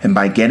 And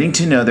by getting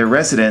to know their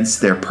residents,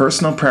 their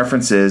personal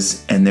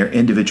preferences, and their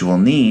individual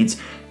needs,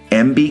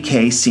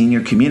 MBK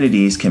Senior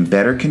Communities can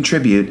better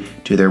contribute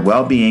to their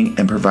well-being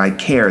and provide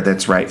care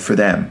that's right for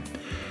them.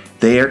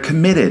 They are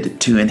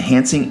committed to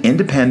enhancing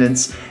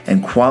independence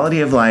and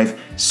quality of life,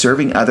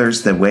 serving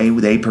others the way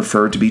they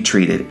prefer to be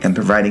treated, and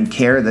providing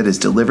care that is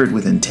delivered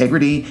with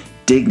integrity,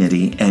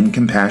 dignity, and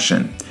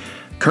compassion.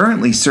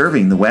 Currently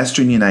serving the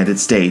Western United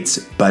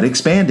States, but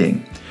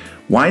expanding.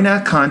 Why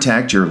not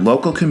contact your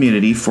local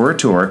community for a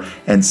tour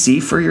and see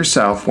for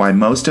yourself why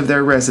most of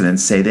their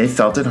residents say they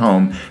felt at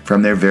home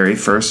from their very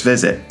first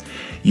visit?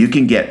 You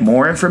can get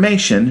more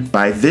information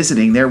by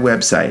visiting their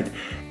website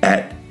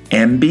at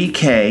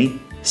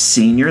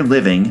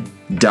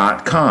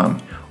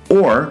mbkseniorliving.com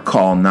or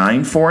call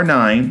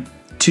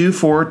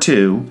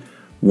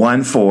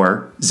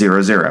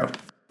 949-242-1400.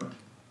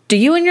 Do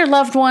you and your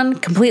loved one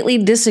completely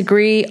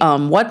disagree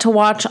on what to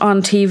watch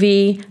on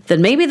TV? Then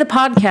maybe the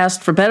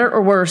podcast For Better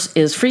or Worse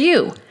is for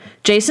you.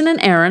 Jason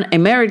and Aaron, a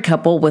married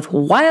couple with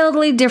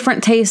wildly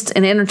different tastes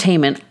in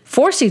entertainment,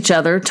 force each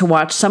other to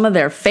watch some of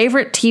their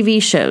favorite TV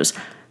shows.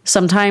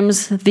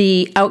 Sometimes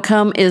the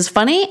outcome is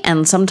funny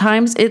and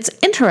sometimes it's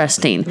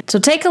interesting. So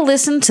take a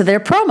listen to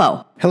their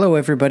promo. Hello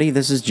everybody,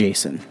 this is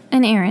Jason.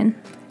 And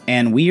Aaron.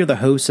 And we are the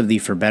hosts of the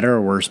For Better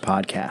or Worse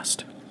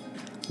podcast.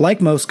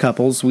 Like most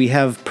couples, we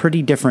have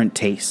pretty different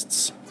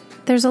tastes.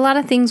 There's a lot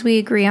of things we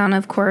agree on,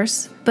 of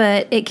course,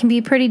 but it can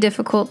be pretty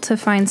difficult to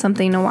find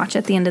something to watch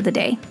at the end of the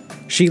day.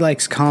 She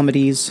likes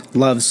comedies,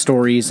 love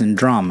stories, and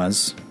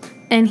dramas.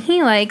 And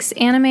he likes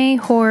anime,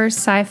 horror,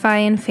 sci-fi,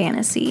 and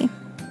fantasy.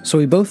 So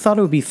we both thought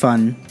it would be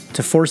fun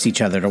to force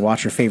each other to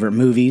watch our favorite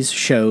movies,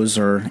 shows,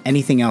 or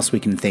anything else we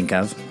can think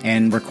of,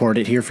 and record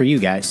it here for you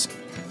guys.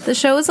 The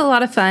show is a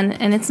lot of fun,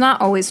 and it's not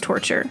always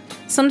torture.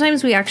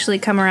 Sometimes we actually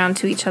come around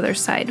to each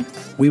other's side.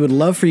 We would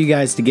love for you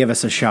guys to give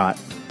us a shot,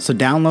 so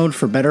download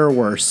For Better or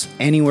Worse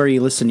anywhere you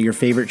listen to your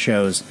favorite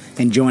shows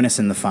and join us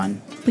in the fun.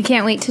 We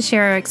can't wait to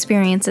share our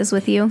experiences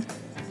with you.